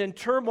tribulation and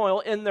turmoil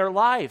in their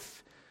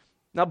life.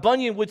 Now,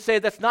 Bunyan would say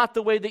that's not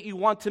the way that you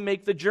want to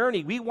make the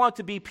journey. We want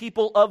to be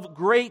people of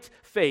great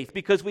faith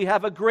because we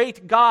have a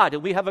great God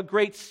and we have a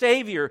great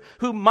Savior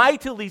who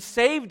mightily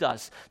saved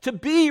us to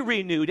be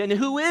renewed, and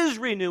who is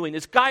renewing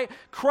us.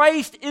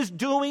 Christ is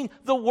doing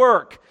the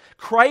work.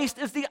 Christ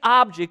is the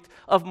object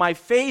of my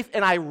faith,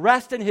 and I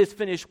rest in his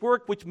finished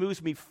work, which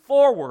moves me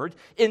forward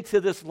into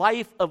this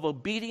life of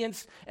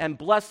obedience and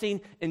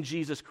blessing in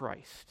Jesus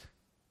Christ.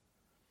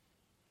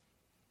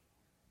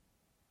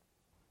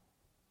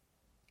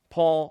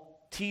 Paul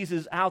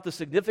teases out the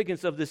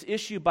significance of this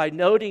issue by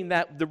noting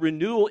that the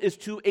renewal is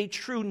to a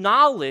true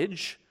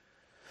knowledge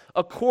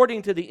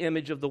according to the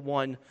image of the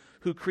one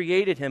who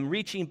created him,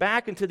 reaching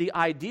back into the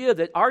idea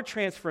that our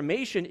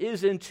transformation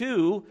is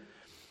into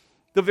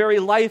the very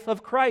life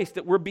of Christ,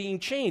 that we're being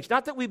changed.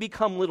 Not that we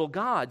become little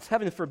gods,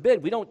 heaven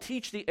forbid. We don't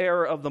teach the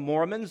error of the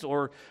Mormons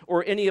or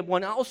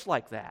anyone else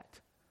like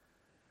that.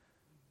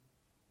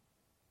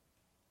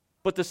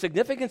 But the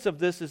significance of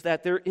this is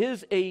that there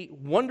is a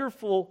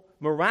wonderful,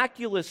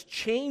 miraculous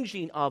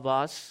changing of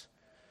us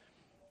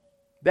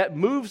that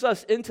moves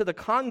us into the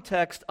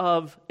context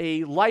of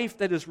a life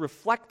that is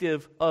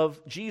reflective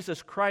of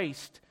Jesus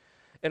Christ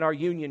and our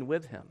union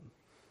with him.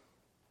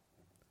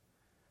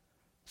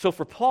 So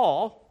for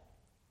Paul,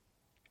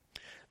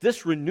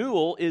 this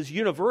renewal is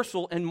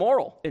universal and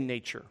moral in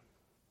nature.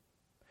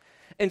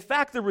 In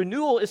fact, the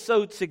renewal is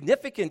so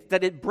significant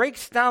that it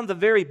breaks down the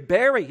very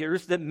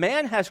barriers that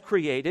man has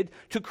created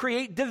to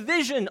create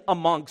division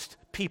amongst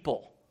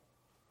people.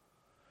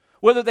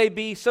 Whether they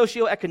be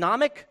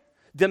socioeconomic,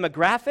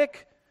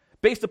 demographic,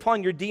 based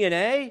upon your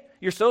DNA,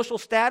 your social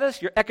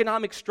status, your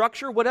economic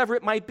structure, whatever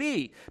it might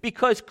be.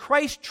 Because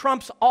Christ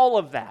trumps all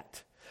of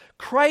that.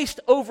 Christ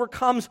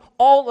overcomes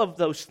all of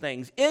those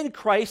things. In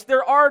Christ,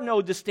 there are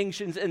no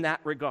distinctions in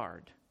that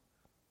regard.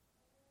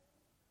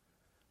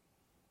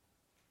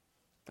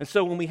 And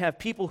so when we have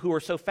people who are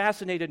so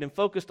fascinated and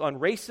focused on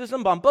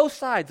racism on both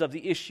sides of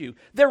the issue,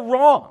 they're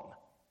wrong.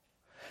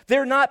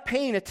 They're not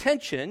paying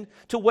attention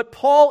to what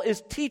Paul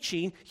is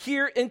teaching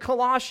here in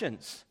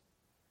Colossians.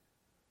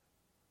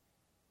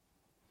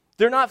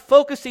 They're not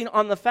focusing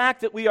on the fact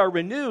that we are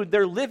renewed.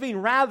 They're living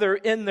rather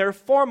in their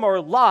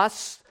former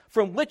lusts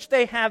from which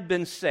they have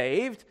been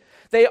saved.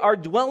 They are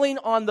dwelling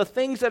on the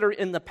things that are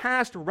in the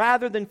past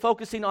rather than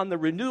focusing on the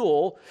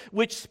renewal,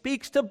 which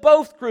speaks to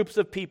both groups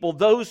of people,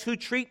 those who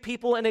treat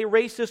people in a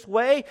racist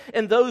way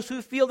and those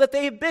who feel that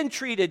they have been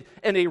treated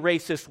in a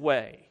racist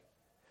way.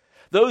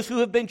 Those who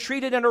have been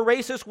treated in a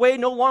racist way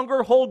no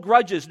longer hold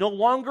grudges, no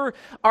longer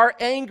are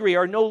angry,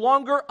 are no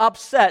longer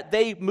upset.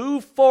 They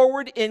move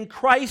forward in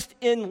Christ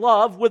in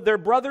love with their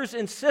brothers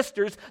and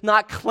sisters,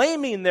 not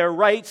claiming their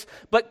rights,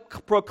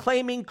 but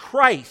proclaiming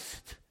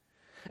Christ.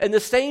 And the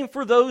same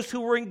for those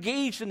who were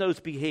engaged in those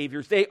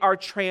behaviors. They are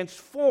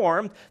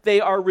transformed,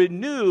 they are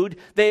renewed,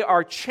 they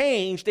are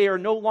changed, they are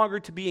no longer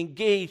to be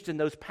engaged in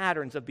those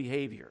patterns of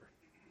behavior.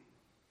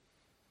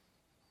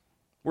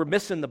 We're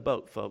missing the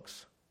boat,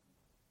 folks.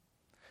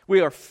 We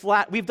are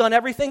flat. We've done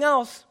everything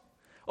else.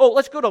 Oh,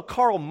 let's go to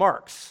Karl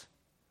Marx.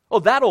 Oh,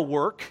 that'll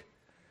work.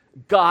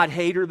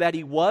 God-hater that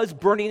he was,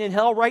 burning in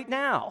hell right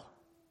now.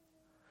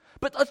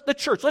 But the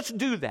church, let's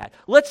do that.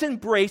 Let's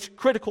embrace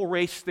critical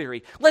race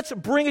theory. Let's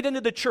bring it into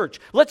the church.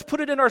 Let's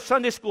put it in our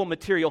Sunday school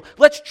material.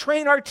 Let's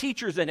train our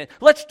teachers in it.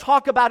 Let's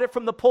talk about it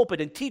from the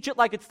pulpit and teach it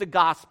like it's the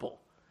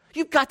gospel.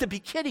 You've got to be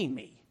kidding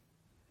me.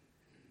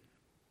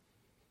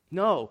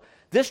 No,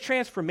 this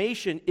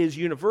transformation is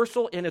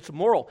universal and it's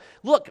moral.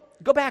 Look,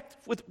 go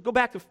back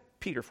to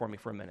Peter for me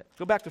for a minute.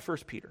 Go back to 1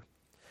 Peter.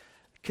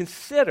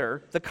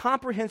 Consider the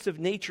comprehensive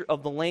nature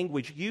of the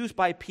language used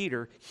by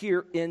Peter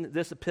here in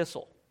this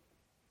epistle.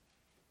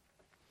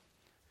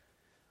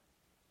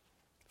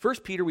 1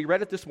 Peter, we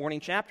read it this morning,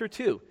 chapter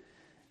 2.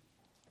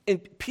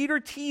 And Peter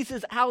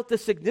teases out the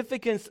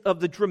significance of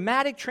the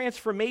dramatic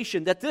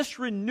transformation that this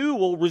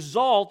renewal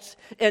results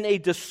in a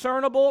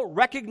discernible,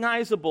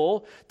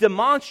 recognizable,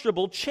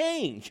 demonstrable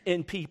change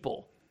in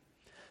people.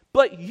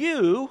 But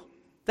you,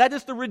 that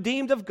is the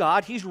redeemed of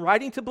God, he's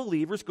writing to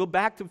believers. Go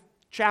back to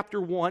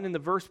chapter 1 in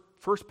the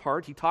first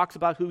part. He talks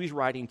about who he's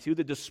writing to,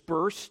 the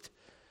dispersed,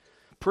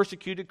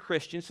 persecuted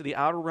Christians to the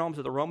outer realms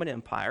of the Roman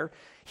Empire.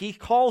 He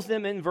calls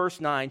them in verse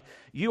 9,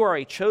 you are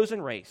a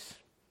chosen race,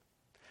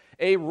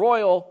 a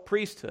royal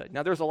priesthood.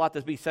 Now there's a lot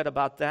to be said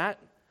about that.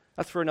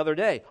 That's for another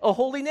day. A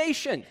holy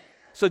nation.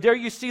 So there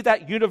you see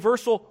that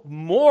universal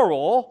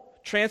moral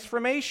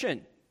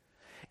transformation.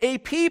 A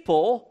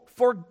people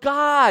for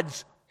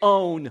God's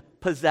own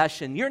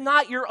possession. You're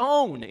not your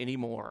own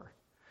anymore.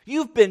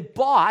 You've been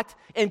bought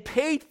and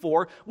paid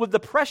for with the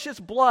precious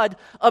blood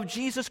of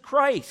Jesus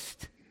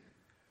Christ.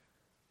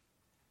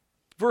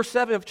 Verse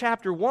 7 of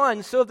chapter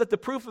 1, so that the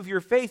proof of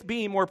your faith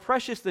being more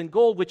precious than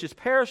gold, which is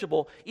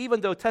perishable, even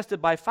though tested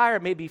by fire,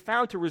 may be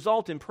found to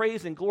result in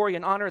praise and glory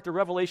and honor at the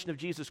revelation of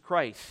Jesus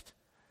Christ.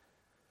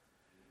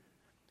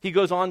 He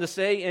goes on to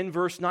say in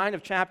verse 9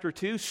 of chapter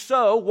 2,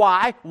 so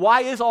why?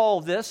 Why is all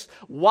this?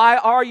 Why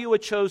are you a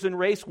chosen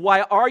race?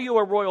 Why are you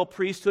a royal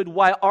priesthood?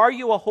 Why are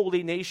you a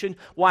holy nation?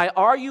 Why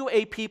are you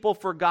a people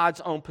for God's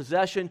own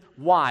possession?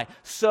 Why?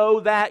 So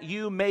that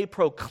you may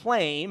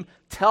proclaim,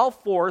 tell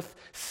forth,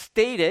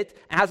 state it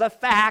as a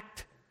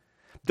fact.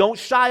 Don't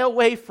shy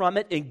away from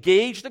it.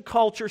 Engage the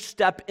culture.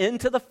 Step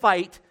into the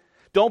fight.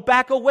 Don't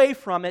back away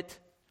from it.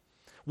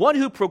 One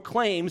who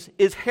proclaims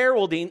is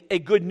heralding a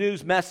good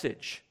news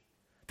message.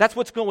 That's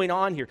what's going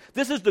on here.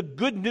 This is the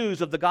good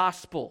news of the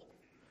gospel.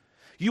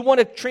 You want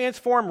to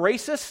transform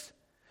racists?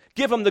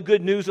 Give them the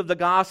good news of the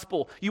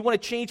gospel. You want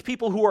to change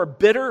people who are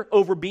bitter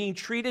over being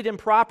treated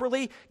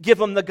improperly? Give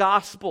them the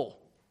gospel.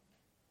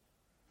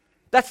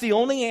 That's the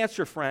only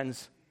answer,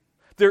 friends.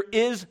 There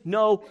is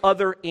no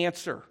other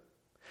answer.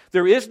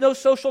 There is no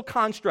social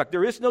construct.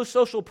 There is no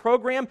social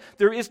program.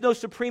 There is no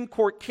Supreme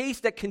Court case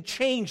that can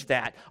change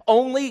that.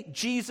 Only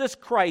Jesus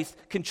Christ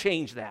can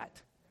change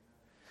that.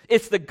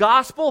 It's the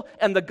gospel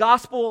and the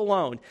gospel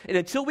alone. And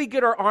until we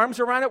get our arms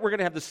around it, we're going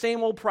to have the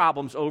same old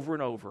problems over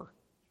and over.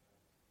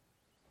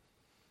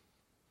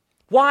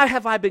 Why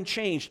have I been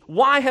changed?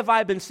 Why have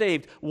I been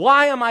saved?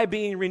 Why am I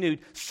being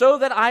renewed? So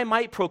that I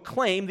might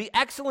proclaim the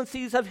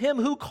excellencies of him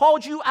who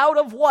called you out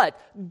of what?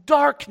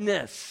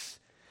 Darkness.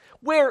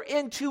 Where?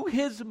 Into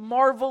his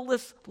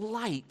marvelous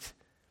light.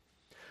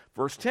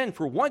 Verse 10,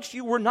 for once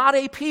you were not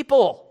a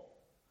people,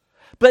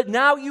 but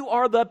now you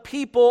are the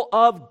people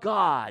of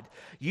God.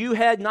 You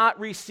had not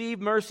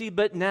received mercy,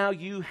 but now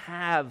you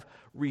have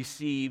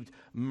received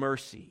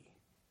mercy.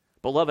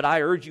 Beloved,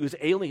 I urge you as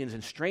aliens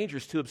and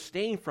strangers to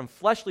abstain from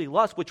fleshly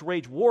lusts which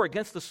wage war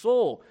against the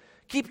soul.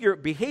 Keep your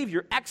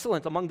behavior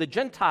excellent among the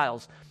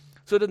Gentiles,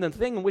 so that in the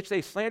thing in which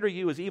they slander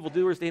you as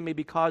evildoers, they may,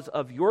 because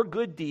of your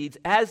good deeds,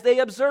 as they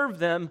observe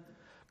them,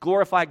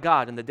 glorify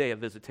God in the day of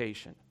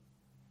visitation.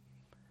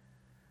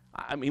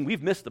 I mean,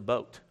 we've missed the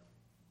boat.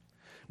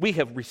 We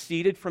have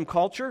receded from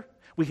culture.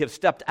 We have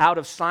stepped out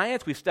of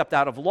science. We've stepped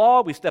out of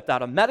law. We've stepped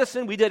out of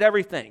medicine. We did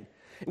everything.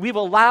 We've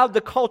allowed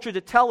the culture to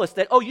tell us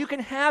that, oh, you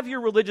can have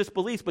your religious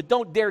beliefs, but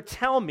don't dare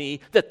tell me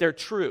that they're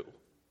true.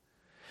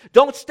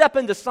 Don't step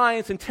into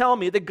science and tell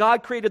me that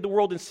God created the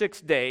world in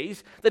 6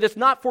 days, that it's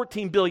not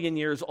 14 billion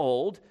years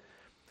old.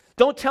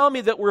 Don't tell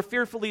me that we're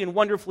fearfully and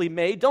wonderfully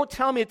made. Don't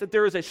tell me that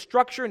there is a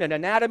structure and an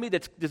anatomy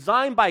that's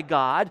designed by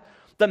God,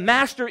 the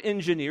master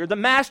engineer, the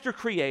master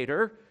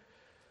creator,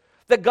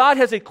 that God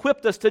has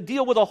equipped us to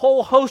deal with a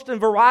whole host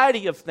and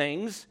variety of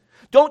things.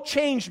 Don't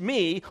change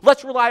me.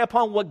 Let's rely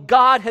upon what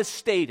God has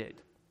stated.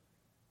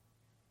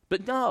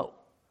 But no,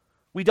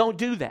 we don't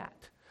do that.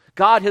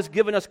 God has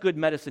given us good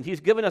medicine. He's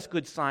given us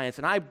good science,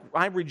 and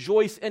I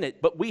rejoice in it.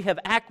 But we have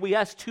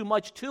acquiesced too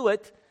much to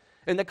it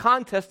in the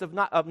context of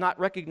not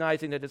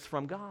recognizing that it's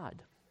from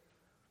God.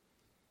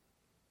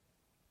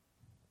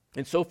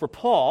 And so for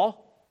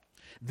Paul,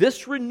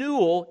 this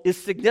renewal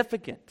is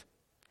significant.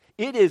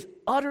 It is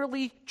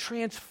utterly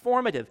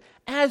transformative,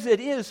 as it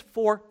is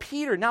for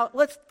Peter. Now,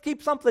 let's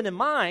keep something in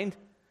mind.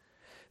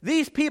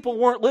 These people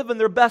weren't living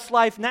their best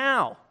life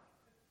now.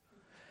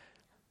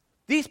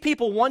 These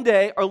people one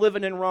day are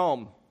living in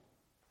Rome.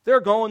 They're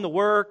going to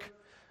work.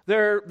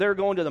 They're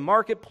going to the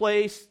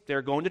marketplace.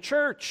 They're going to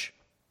church.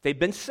 They've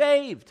been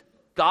saved.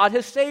 God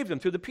has saved them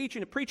through the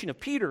preaching of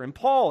Peter and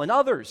Paul and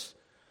others.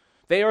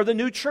 They are the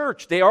new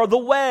church. They are the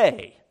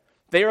way.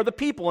 They are the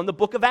people in the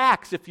book of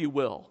Acts, if you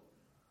will.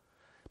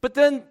 But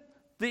then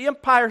the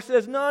empire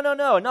says, no,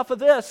 enough of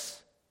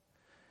this.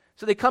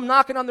 So they come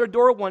knocking on their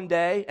door one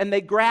day, and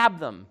they grab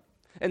them,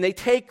 and they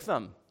take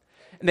them.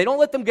 And they don't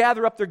let them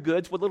gather up their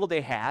goods, what little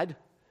they had.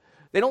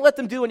 They don't let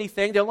them do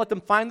anything. They don't let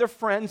them find their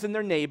friends and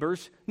their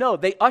neighbors. No,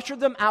 they usher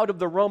them out of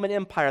the Roman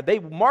Empire. They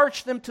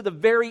march them to the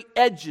very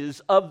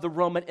edges of the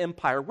Roman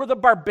Empire, where the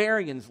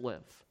barbarians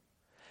live.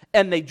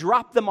 And they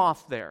drop them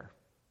off there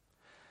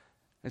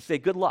and say,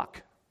 good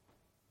luck.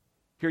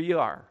 Here you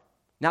are.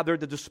 Now they're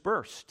the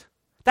dispersed.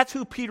 That's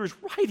who Peter's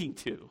writing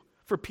to,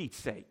 for Pete's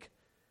sake.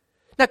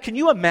 Now, can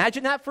you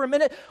imagine that for a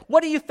minute?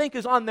 What do you think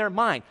is on their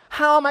mind?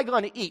 How am I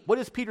going to eat? What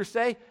does Peter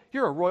say?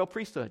 You're a royal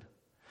priesthood.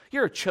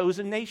 You're a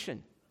chosen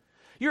nation.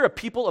 You're a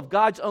people of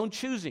God's own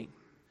choosing.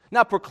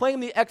 Now proclaim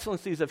the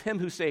excellencies of him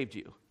who saved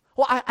you.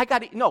 Well, I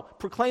got to, no,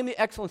 proclaim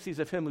the excellencies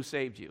of him who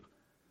saved you.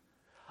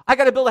 I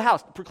got to build a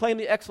house. Proclaim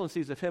the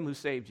excellencies of him who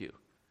saved you.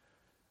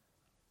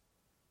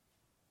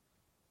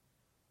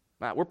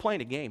 Now, we're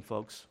playing a game,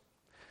 folks.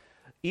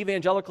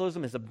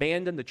 Evangelicalism has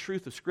abandoned the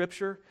truth of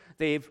Scripture.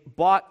 They've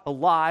bought a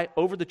lie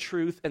over the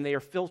truth, and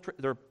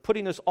they're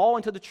putting us all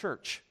into the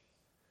church.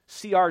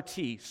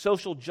 CRT,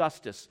 social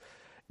justice,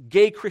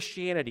 gay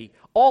Christianity,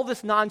 all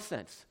this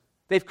nonsense.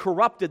 They've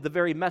corrupted the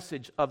very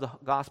message of the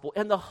gospel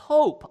and the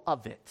hope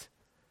of it.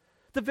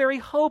 The very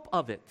hope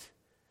of it.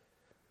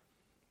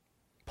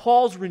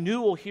 Paul's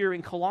renewal here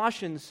in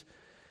Colossians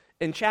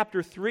in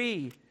chapter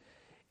 3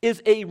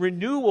 is a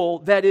renewal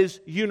that is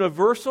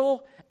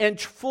universal and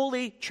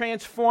fully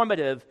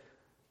transformative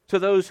to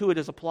those who it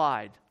is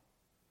applied.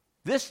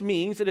 This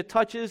means that it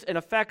touches and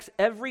affects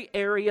every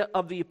area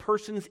of the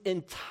person's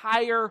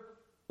entire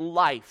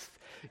life.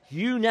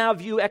 You now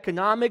view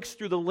economics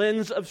through the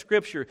lens of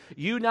Scripture.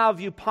 You now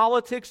view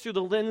politics through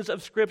the lens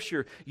of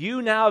Scripture.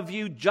 You now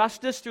view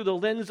justice through the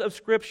lens of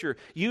Scripture.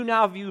 You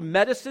now view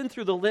medicine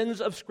through the lens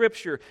of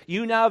Scripture.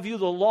 You now view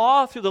the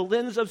law through the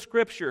lens of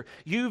Scripture.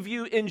 You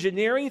view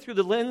engineering through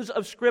the lens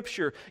of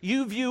Scripture.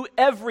 You view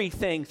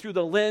everything through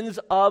the lens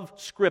of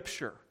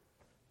Scripture.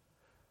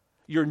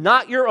 You're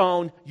not your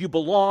own. You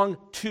belong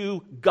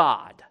to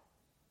God.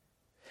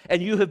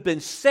 And you have been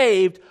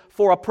saved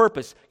for a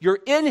purpose. You're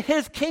in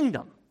His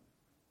kingdom.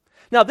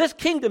 Now, this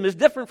kingdom is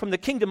different from the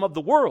kingdom of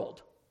the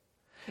world.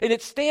 And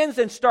it stands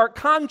in stark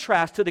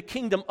contrast to the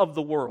kingdom of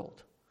the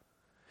world.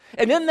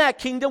 And in that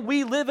kingdom,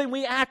 we live and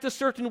we act a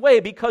certain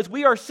way because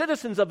we are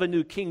citizens of a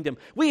new kingdom.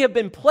 We have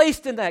been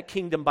placed in that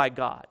kingdom by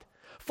God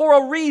for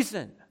a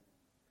reason.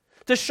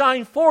 To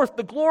shine forth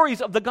the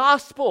glories of the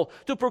gospel,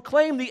 to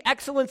proclaim the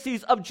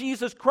excellencies of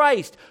Jesus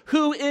Christ,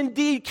 who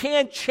indeed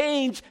can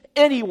change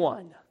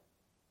anyone.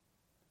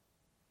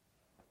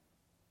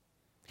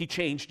 He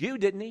changed you,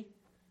 didn't he?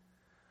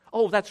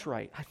 Oh, that's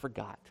right. I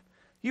forgot.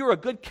 You were a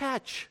good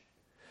catch.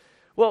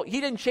 Well,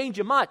 he didn't change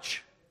you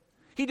much.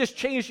 He just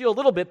changed you a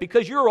little bit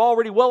because you were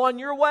already well on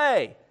your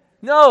way.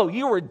 No,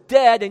 you were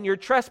dead in your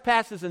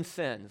trespasses and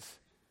sins.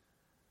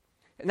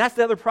 And that's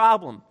the other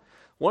problem.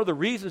 One of the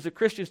reasons that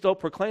Christians don't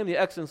proclaim the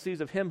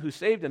excellencies of him who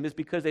saved them is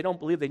because they don't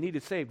believe they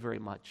needed saved very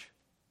much.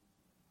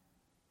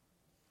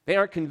 They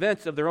aren't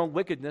convinced of their own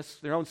wickedness,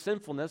 their own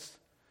sinfulness,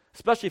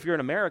 especially if you're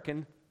an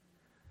American.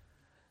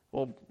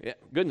 Well, yeah,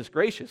 goodness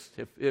gracious,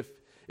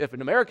 if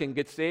an American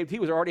gets saved, he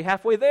was already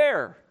halfway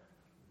there.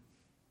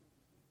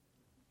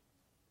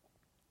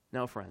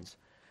 No, friends.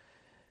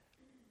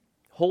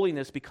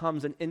 Holiness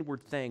becomes an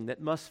inward thing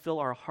that must fill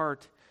our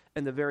heart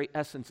and the very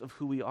essence of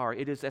who we are.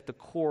 It is at the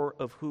core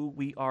of who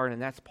we are,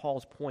 and that's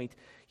Paul's point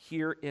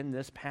here in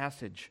this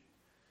passage.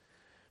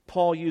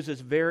 Paul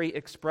uses very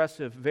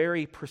expressive,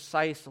 very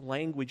precise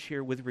language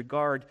here with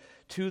regard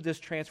to this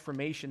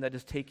transformation that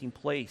is taking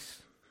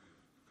place.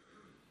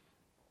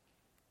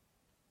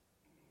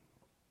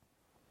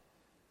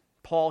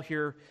 Paul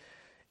here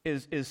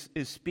is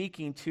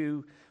speaking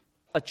to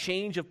a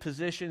change of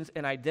positions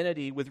and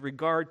identity with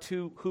regard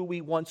to who we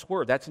once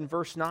were. That's in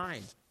verse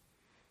 9.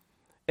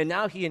 And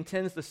now he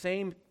intends the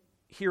same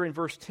here in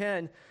verse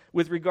 10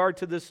 with regard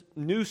to this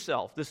new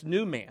self, this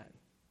new man.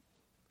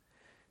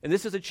 And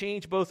this is a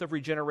change both of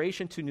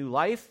regeneration to new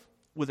life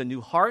with a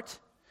new heart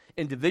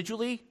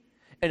individually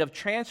and of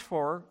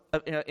transfer,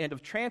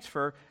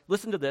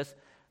 listen to this,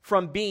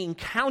 from being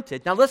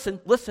counted. Now listen.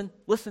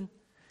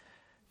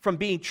 From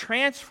being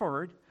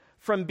transferred,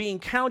 from being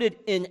counted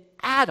in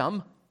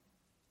Adam.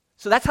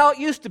 So that's how it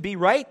used to be,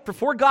 right?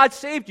 Before God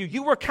saved you,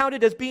 you were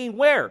counted as being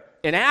where?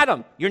 In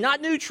Adam. You're not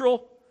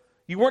neutral.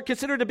 You weren't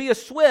considered to be a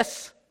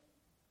Swiss.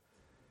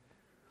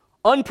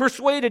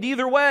 Unpersuaded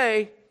either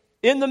way.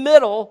 In the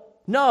middle.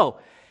 No.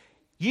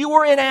 You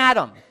were in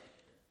Adam.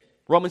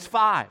 Romans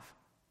 5.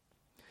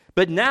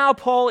 But now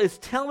Paul is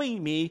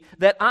telling me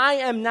that I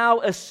am now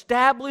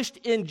established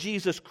in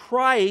Jesus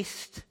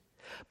Christ,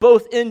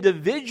 both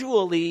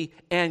individually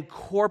and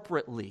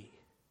corporately.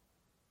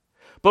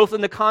 Both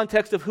in the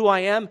context of who I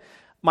am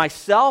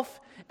myself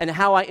and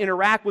how I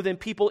interact within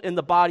people in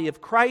the body of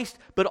Christ,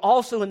 but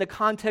also in the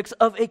context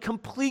of a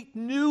complete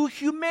new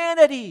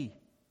humanity.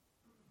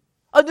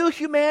 A new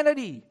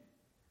humanity.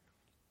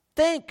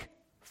 Think,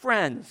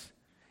 friends,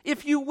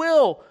 if you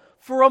will,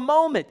 for a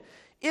moment,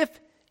 if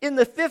in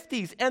the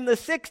 50s and the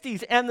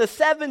 60s and the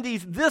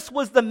 70s, this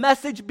was the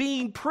message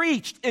being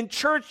preached in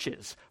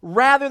churches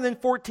rather than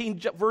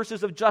 14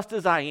 verses of just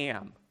as I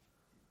am.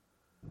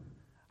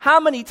 How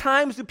many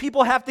times do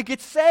people have to get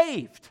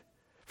saved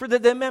for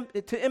them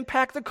to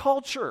impact the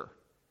culture?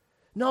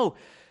 No.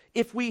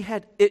 If we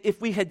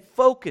would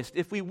focus,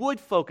 if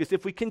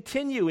we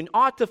continue and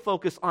ought to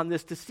focus on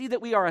this to see that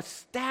we are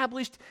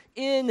established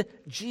in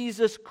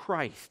Jesus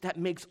Christ, that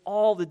makes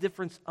all the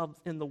difference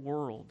in the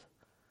world.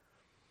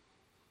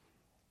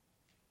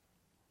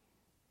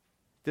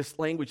 This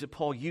language that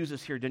Paul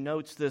uses here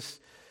denotes this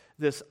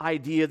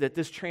idea that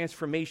this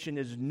transformation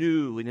is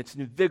new and it's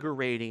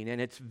invigorating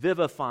and it's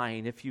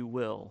vivifying, if you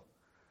will.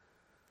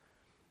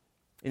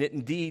 And it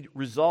indeed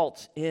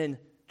results in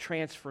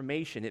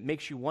transformation. It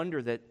makes you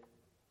wonder that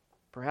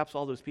perhaps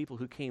all those people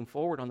who came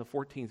forward on the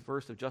 14th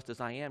verse of Just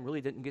As I Am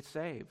really didn't get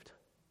saved.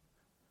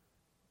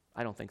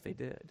 I don't think they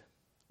did.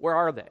 Where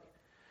are they?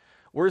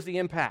 Where's the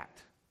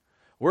impact?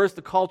 Where's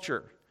the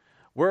culture?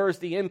 Where's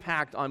the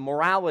impact on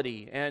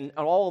morality and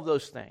all of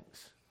those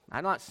things?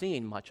 I'm not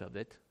seeing much of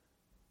it.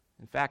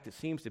 In fact, it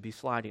seems to be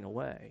sliding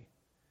away.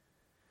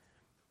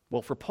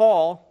 Well, for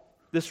Paul,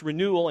 this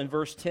renewal in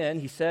verse 10,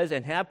 he says,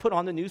 and have put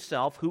on the new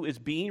self, who is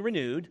being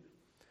renewed,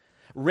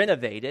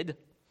 renovated,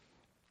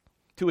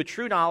 to a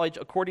true knowledge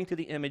according to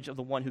the image of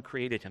the one who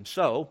created him.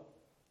 So,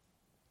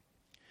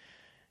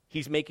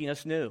 he's making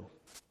us new.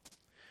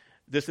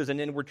 This is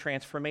an inward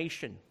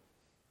transformation.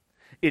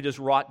 It is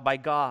wrought by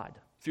God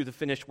through the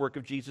finished work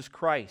of Jesus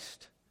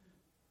Christ.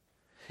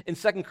 In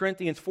 2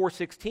 Corinthians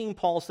 4:16,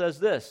 Paul says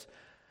this,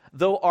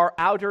 though our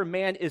outer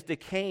man is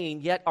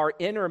decaying, yet our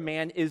inner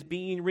man is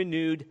being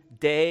renewed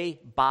day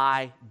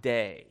by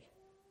day.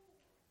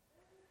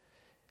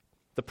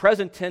 The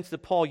present tense that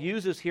Paul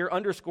uses here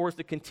underscores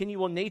the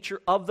continual nature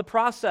of the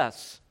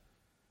process.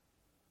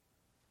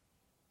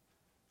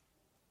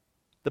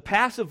 The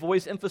passive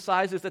voice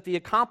emphasizes that the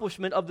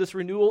accomplishment of this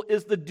renewal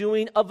is the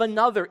doing of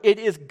another. It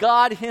is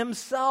God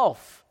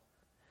himself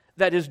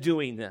that is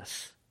doing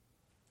this.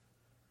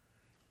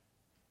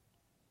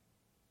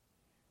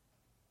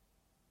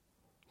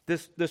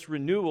 This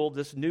renewal,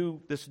 this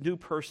new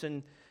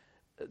person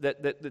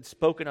that's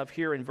spoken of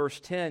here in verse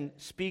 10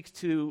 speaks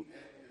to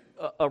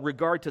a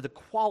regard to the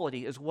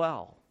quality as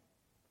well.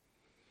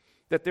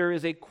 That there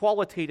is a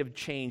qualitative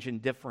change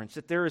and difference,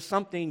 that there is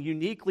something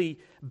uniquely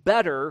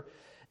better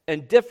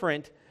and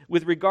different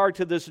with regard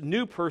to this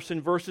new person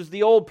versus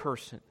the old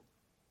person.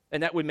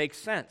 And that would make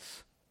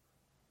sense.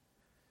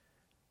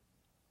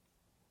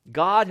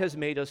 God has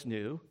made us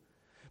new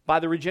by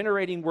the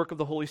regenerating work of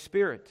the Holy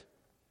Spirit.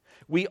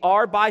 We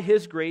are by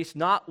His grace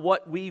not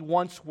what we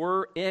once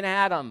were in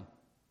Adam.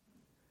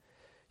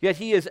 Yet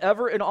He is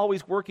ever and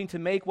always working to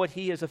make what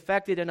He has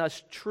effected in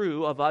us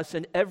true of us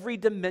in every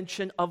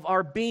dimension of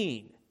our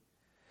being.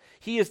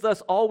 He is thus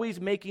always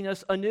making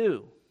us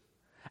anew,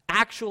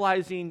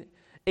 actualizing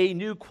a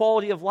new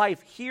quality of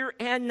life here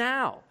and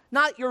now.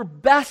 Not your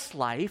best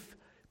life,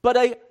 but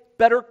a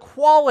better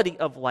quality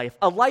of life,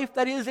 a life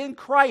that is in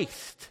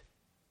Christ.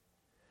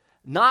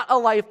 Not a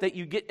life that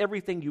you get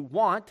everything you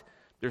want.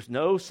 There's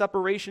no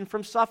separation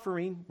from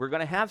suffering. We're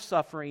going to have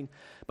suffering.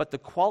 But the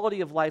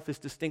quality of life is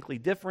distinctly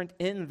different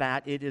in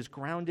that it is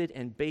grounded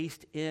and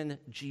based in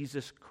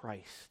Jesus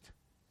Christ.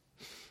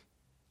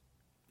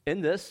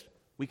 In this,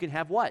 we can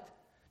have what?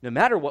 No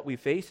matter what we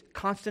face,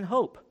 constant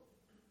hope.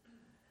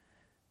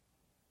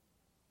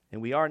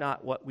 And we are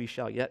not what we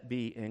shall yet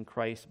be in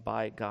Christ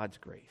by God's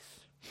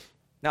grace.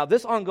 Now,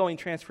 this ongoing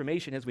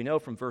transformation, as we know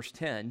from verse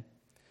 10,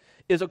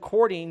 is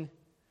according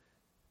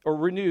or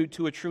renewed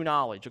to a true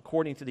knowledge,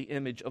 according to the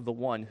image of the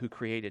one who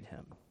created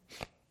him.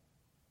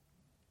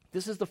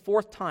 This is the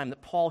fourth time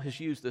that Paul has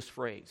used this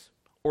phrase,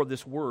 or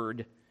this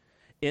word,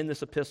 in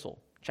this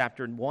epistle.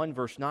 Chapter 1,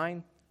 verse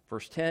 9,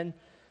 verse 10,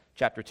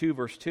 chapter 2,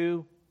 verse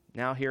 2,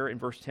 now here in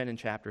verse 10 in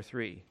chapter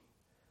 3.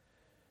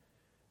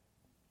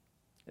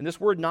 And this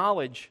word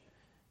knowledge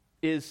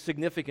is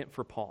significant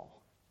for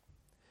Paul.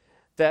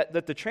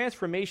 That the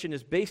transformation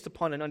is based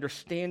upon an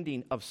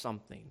understanding of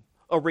something,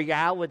 a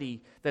reality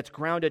that's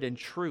grounded in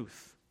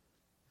truth.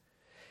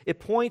 It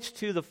points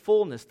to the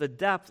fullness, the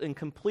depth, and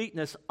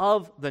completeness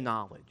of the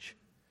knowledge.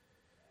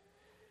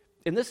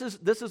 And this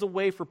is a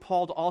way for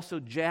Paul to also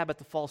jab at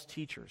the false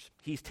teachers.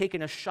 He's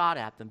taken a shot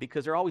at them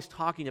because they're always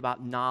talking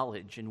about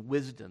knowledge and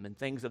wisdom and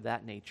things of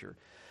that nature.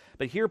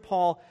 But here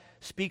Paul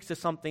speaks to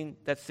something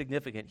that's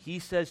significant. He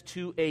says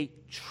to a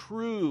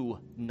true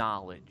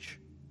knowledge.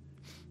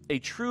 A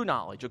true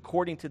knowledge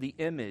according to the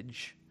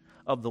image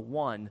of the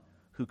one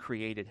who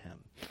created him.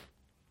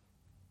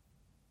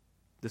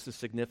 This is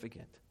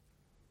significant.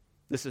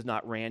 This is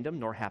not random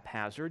nor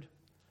haphazard.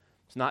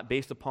 It's not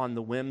based upon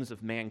the whims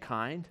of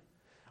mankind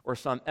or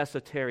some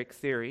esoteric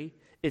theory.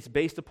 It's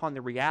based upon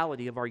the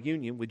reality of our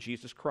union with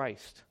Jesus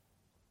Christ.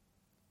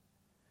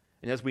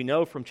 And as we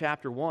know from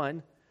chapter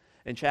 1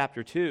 and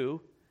chapter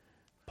 2,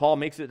 Paul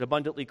makes it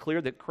abundantly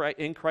clear that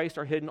in Christ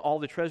are hidden all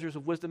the treasures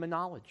of wisdom and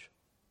knowledge.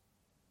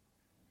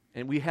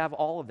 And we have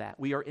all of that.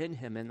 We are in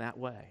Him in that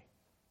way.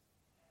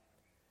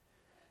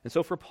 And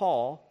so for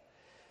Paul,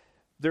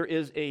 there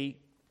is a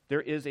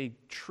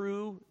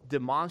true,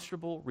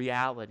 demonstrable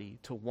reality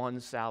to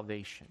one's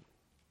salvation.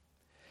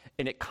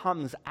 And it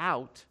comes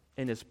out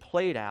and is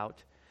played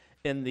out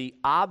in the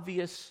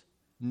obvious,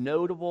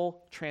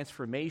 notable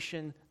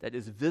transformation that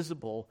is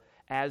visible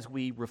as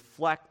we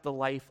reflect the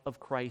life of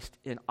Christ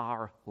in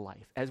our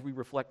life, as we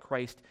reflect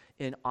Christ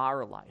in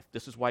our life.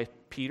 This is why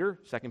Peter,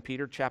 2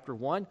 Peter chapter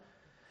 1,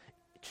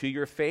 to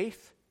your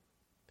faith,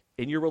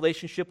 in your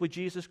relationship with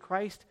Jesus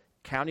Christ,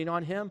 counting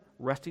on Him,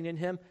 resting in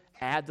Him,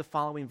 add the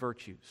following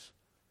virtues.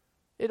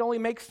 It only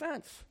makes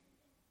sense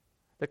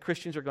that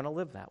Christians are going to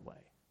live that way.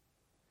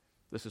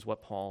 This is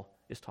what Paul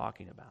is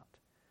talking about.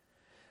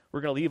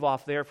 We're going to leave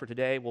off there for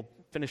today. We'll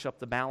finish up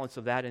the balance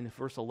of that in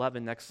verse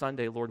 11 next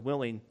Sunday, Lord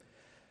willing.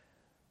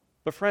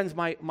 But friends,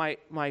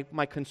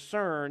 my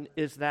concern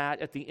is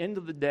that at the end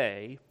of the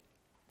day,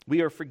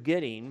 we are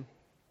forgetting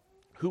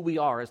who we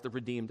are as the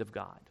redeemed of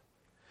God.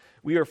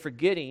 We are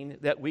forgetting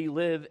that we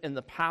live in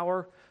the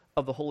power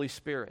of the Holy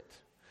Spirit.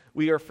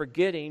 We are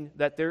forgetting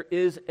that there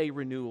is a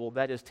renewal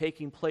that is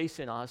taking place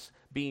in us,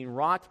 being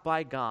wrought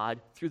by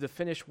God through the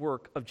finished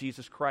work of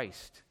Jesus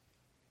Christ.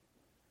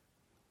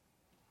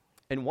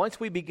 And once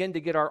we begin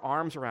to get our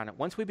arms around it,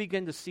 once we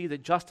begin to see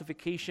that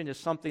justification is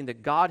something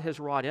that God has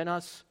wrought in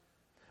us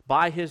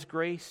by His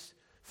grace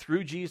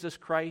through Jesus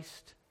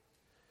Christ,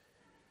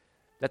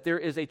 that there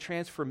is a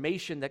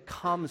transformation that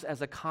comes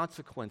as a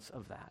consequence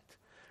of that.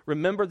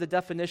 Remember the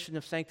definition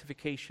of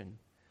sanctification.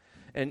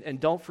 And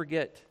don't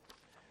forget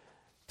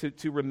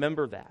to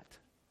remember that.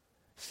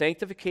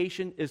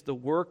 Sanctification is the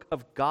work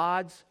of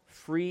God's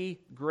free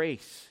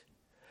grace,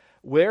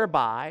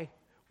 whereby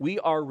we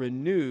are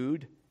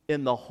renewed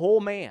in the whole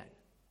man.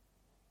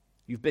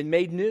 You've been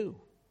made new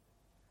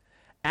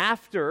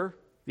after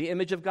the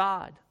image of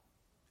God.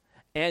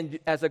 And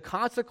as a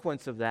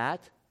consequence of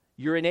that,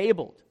 you're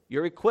enabled,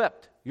 you're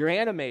equipped, you're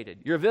animated,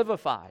 you're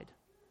vivified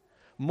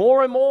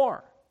more and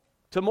more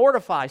to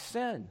mortify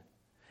sin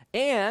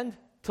and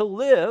to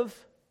live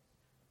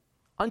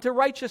unto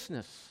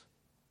righteousness,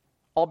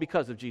 all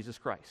because of Jesus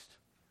Christ.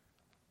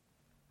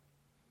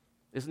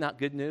 Isn't that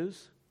good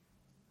news?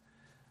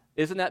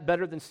 Isn't that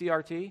better than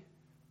CRT?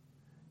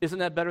 Isn't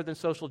that better than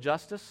social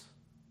justice?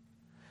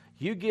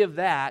 You give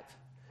that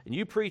and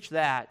you preach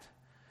that,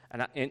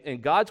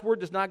 and God's word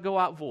does not go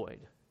out void.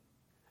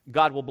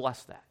 God will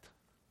bless that.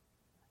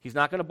 He's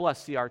not going to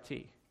bless CRT.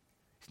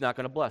 He's not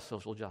going to bless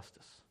social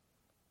justice.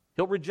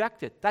 He'll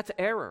reject it. That's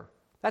error.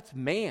 That's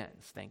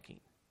man's thinking.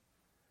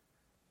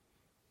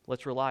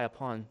 Let's rely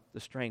upon the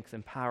strength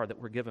and power that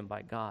we're given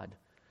by God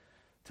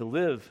to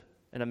live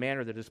in a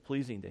manner that is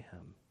pleasing to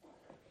Him,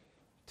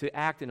 to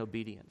act in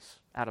obedience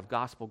out of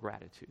gospel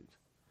gratitude,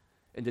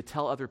 and to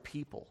tell other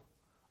people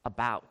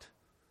about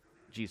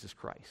Jesus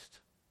Christ,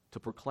 to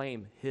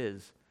proclaim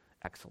His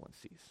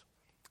excellencies.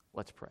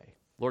 Let's pray.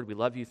 Lord, we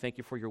love You. Thank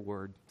You for Your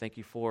word. Thank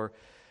You for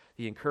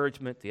the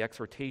encouragement, the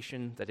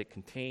exhortation that it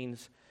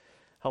contains.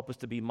 Help us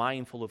to be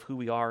mindful of who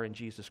we are in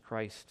Jesus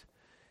Christ.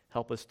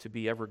 Help us to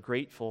be ever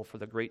grateful for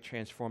the great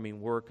transforming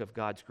work of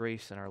God's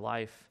grace in our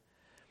life.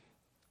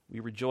 We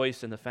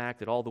rejoice in the fact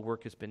that all the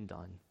work has been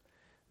done.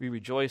 We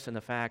rejoice in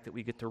the fact that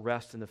we get to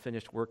rest in the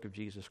finished work of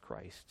Jesus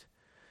Christ.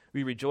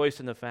 We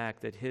rejoice in the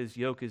fact that His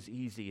yoke is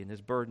easy and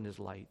His burden is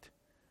light.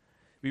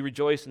 We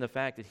rejoice in the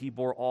fact that He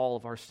bore all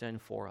of our sin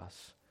for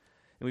us.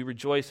 And we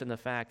rejoice in the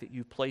fact that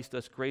You've placed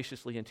us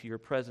graciously into Your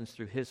presence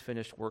through His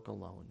finished work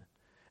alone,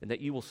 and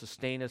that You will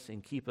sustain us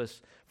and keep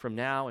us from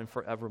now and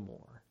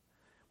forevermore.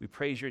 We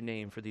praise Your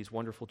name for these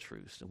wonderful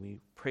truths, and we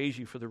praise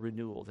You for the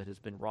renewal that has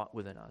been wrought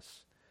within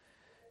us.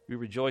 We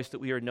rejoice that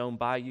we are known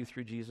by You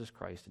through Jesus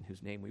Christ, in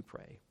whose name we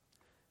pray.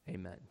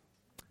 Amen.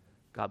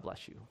 God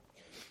bless you.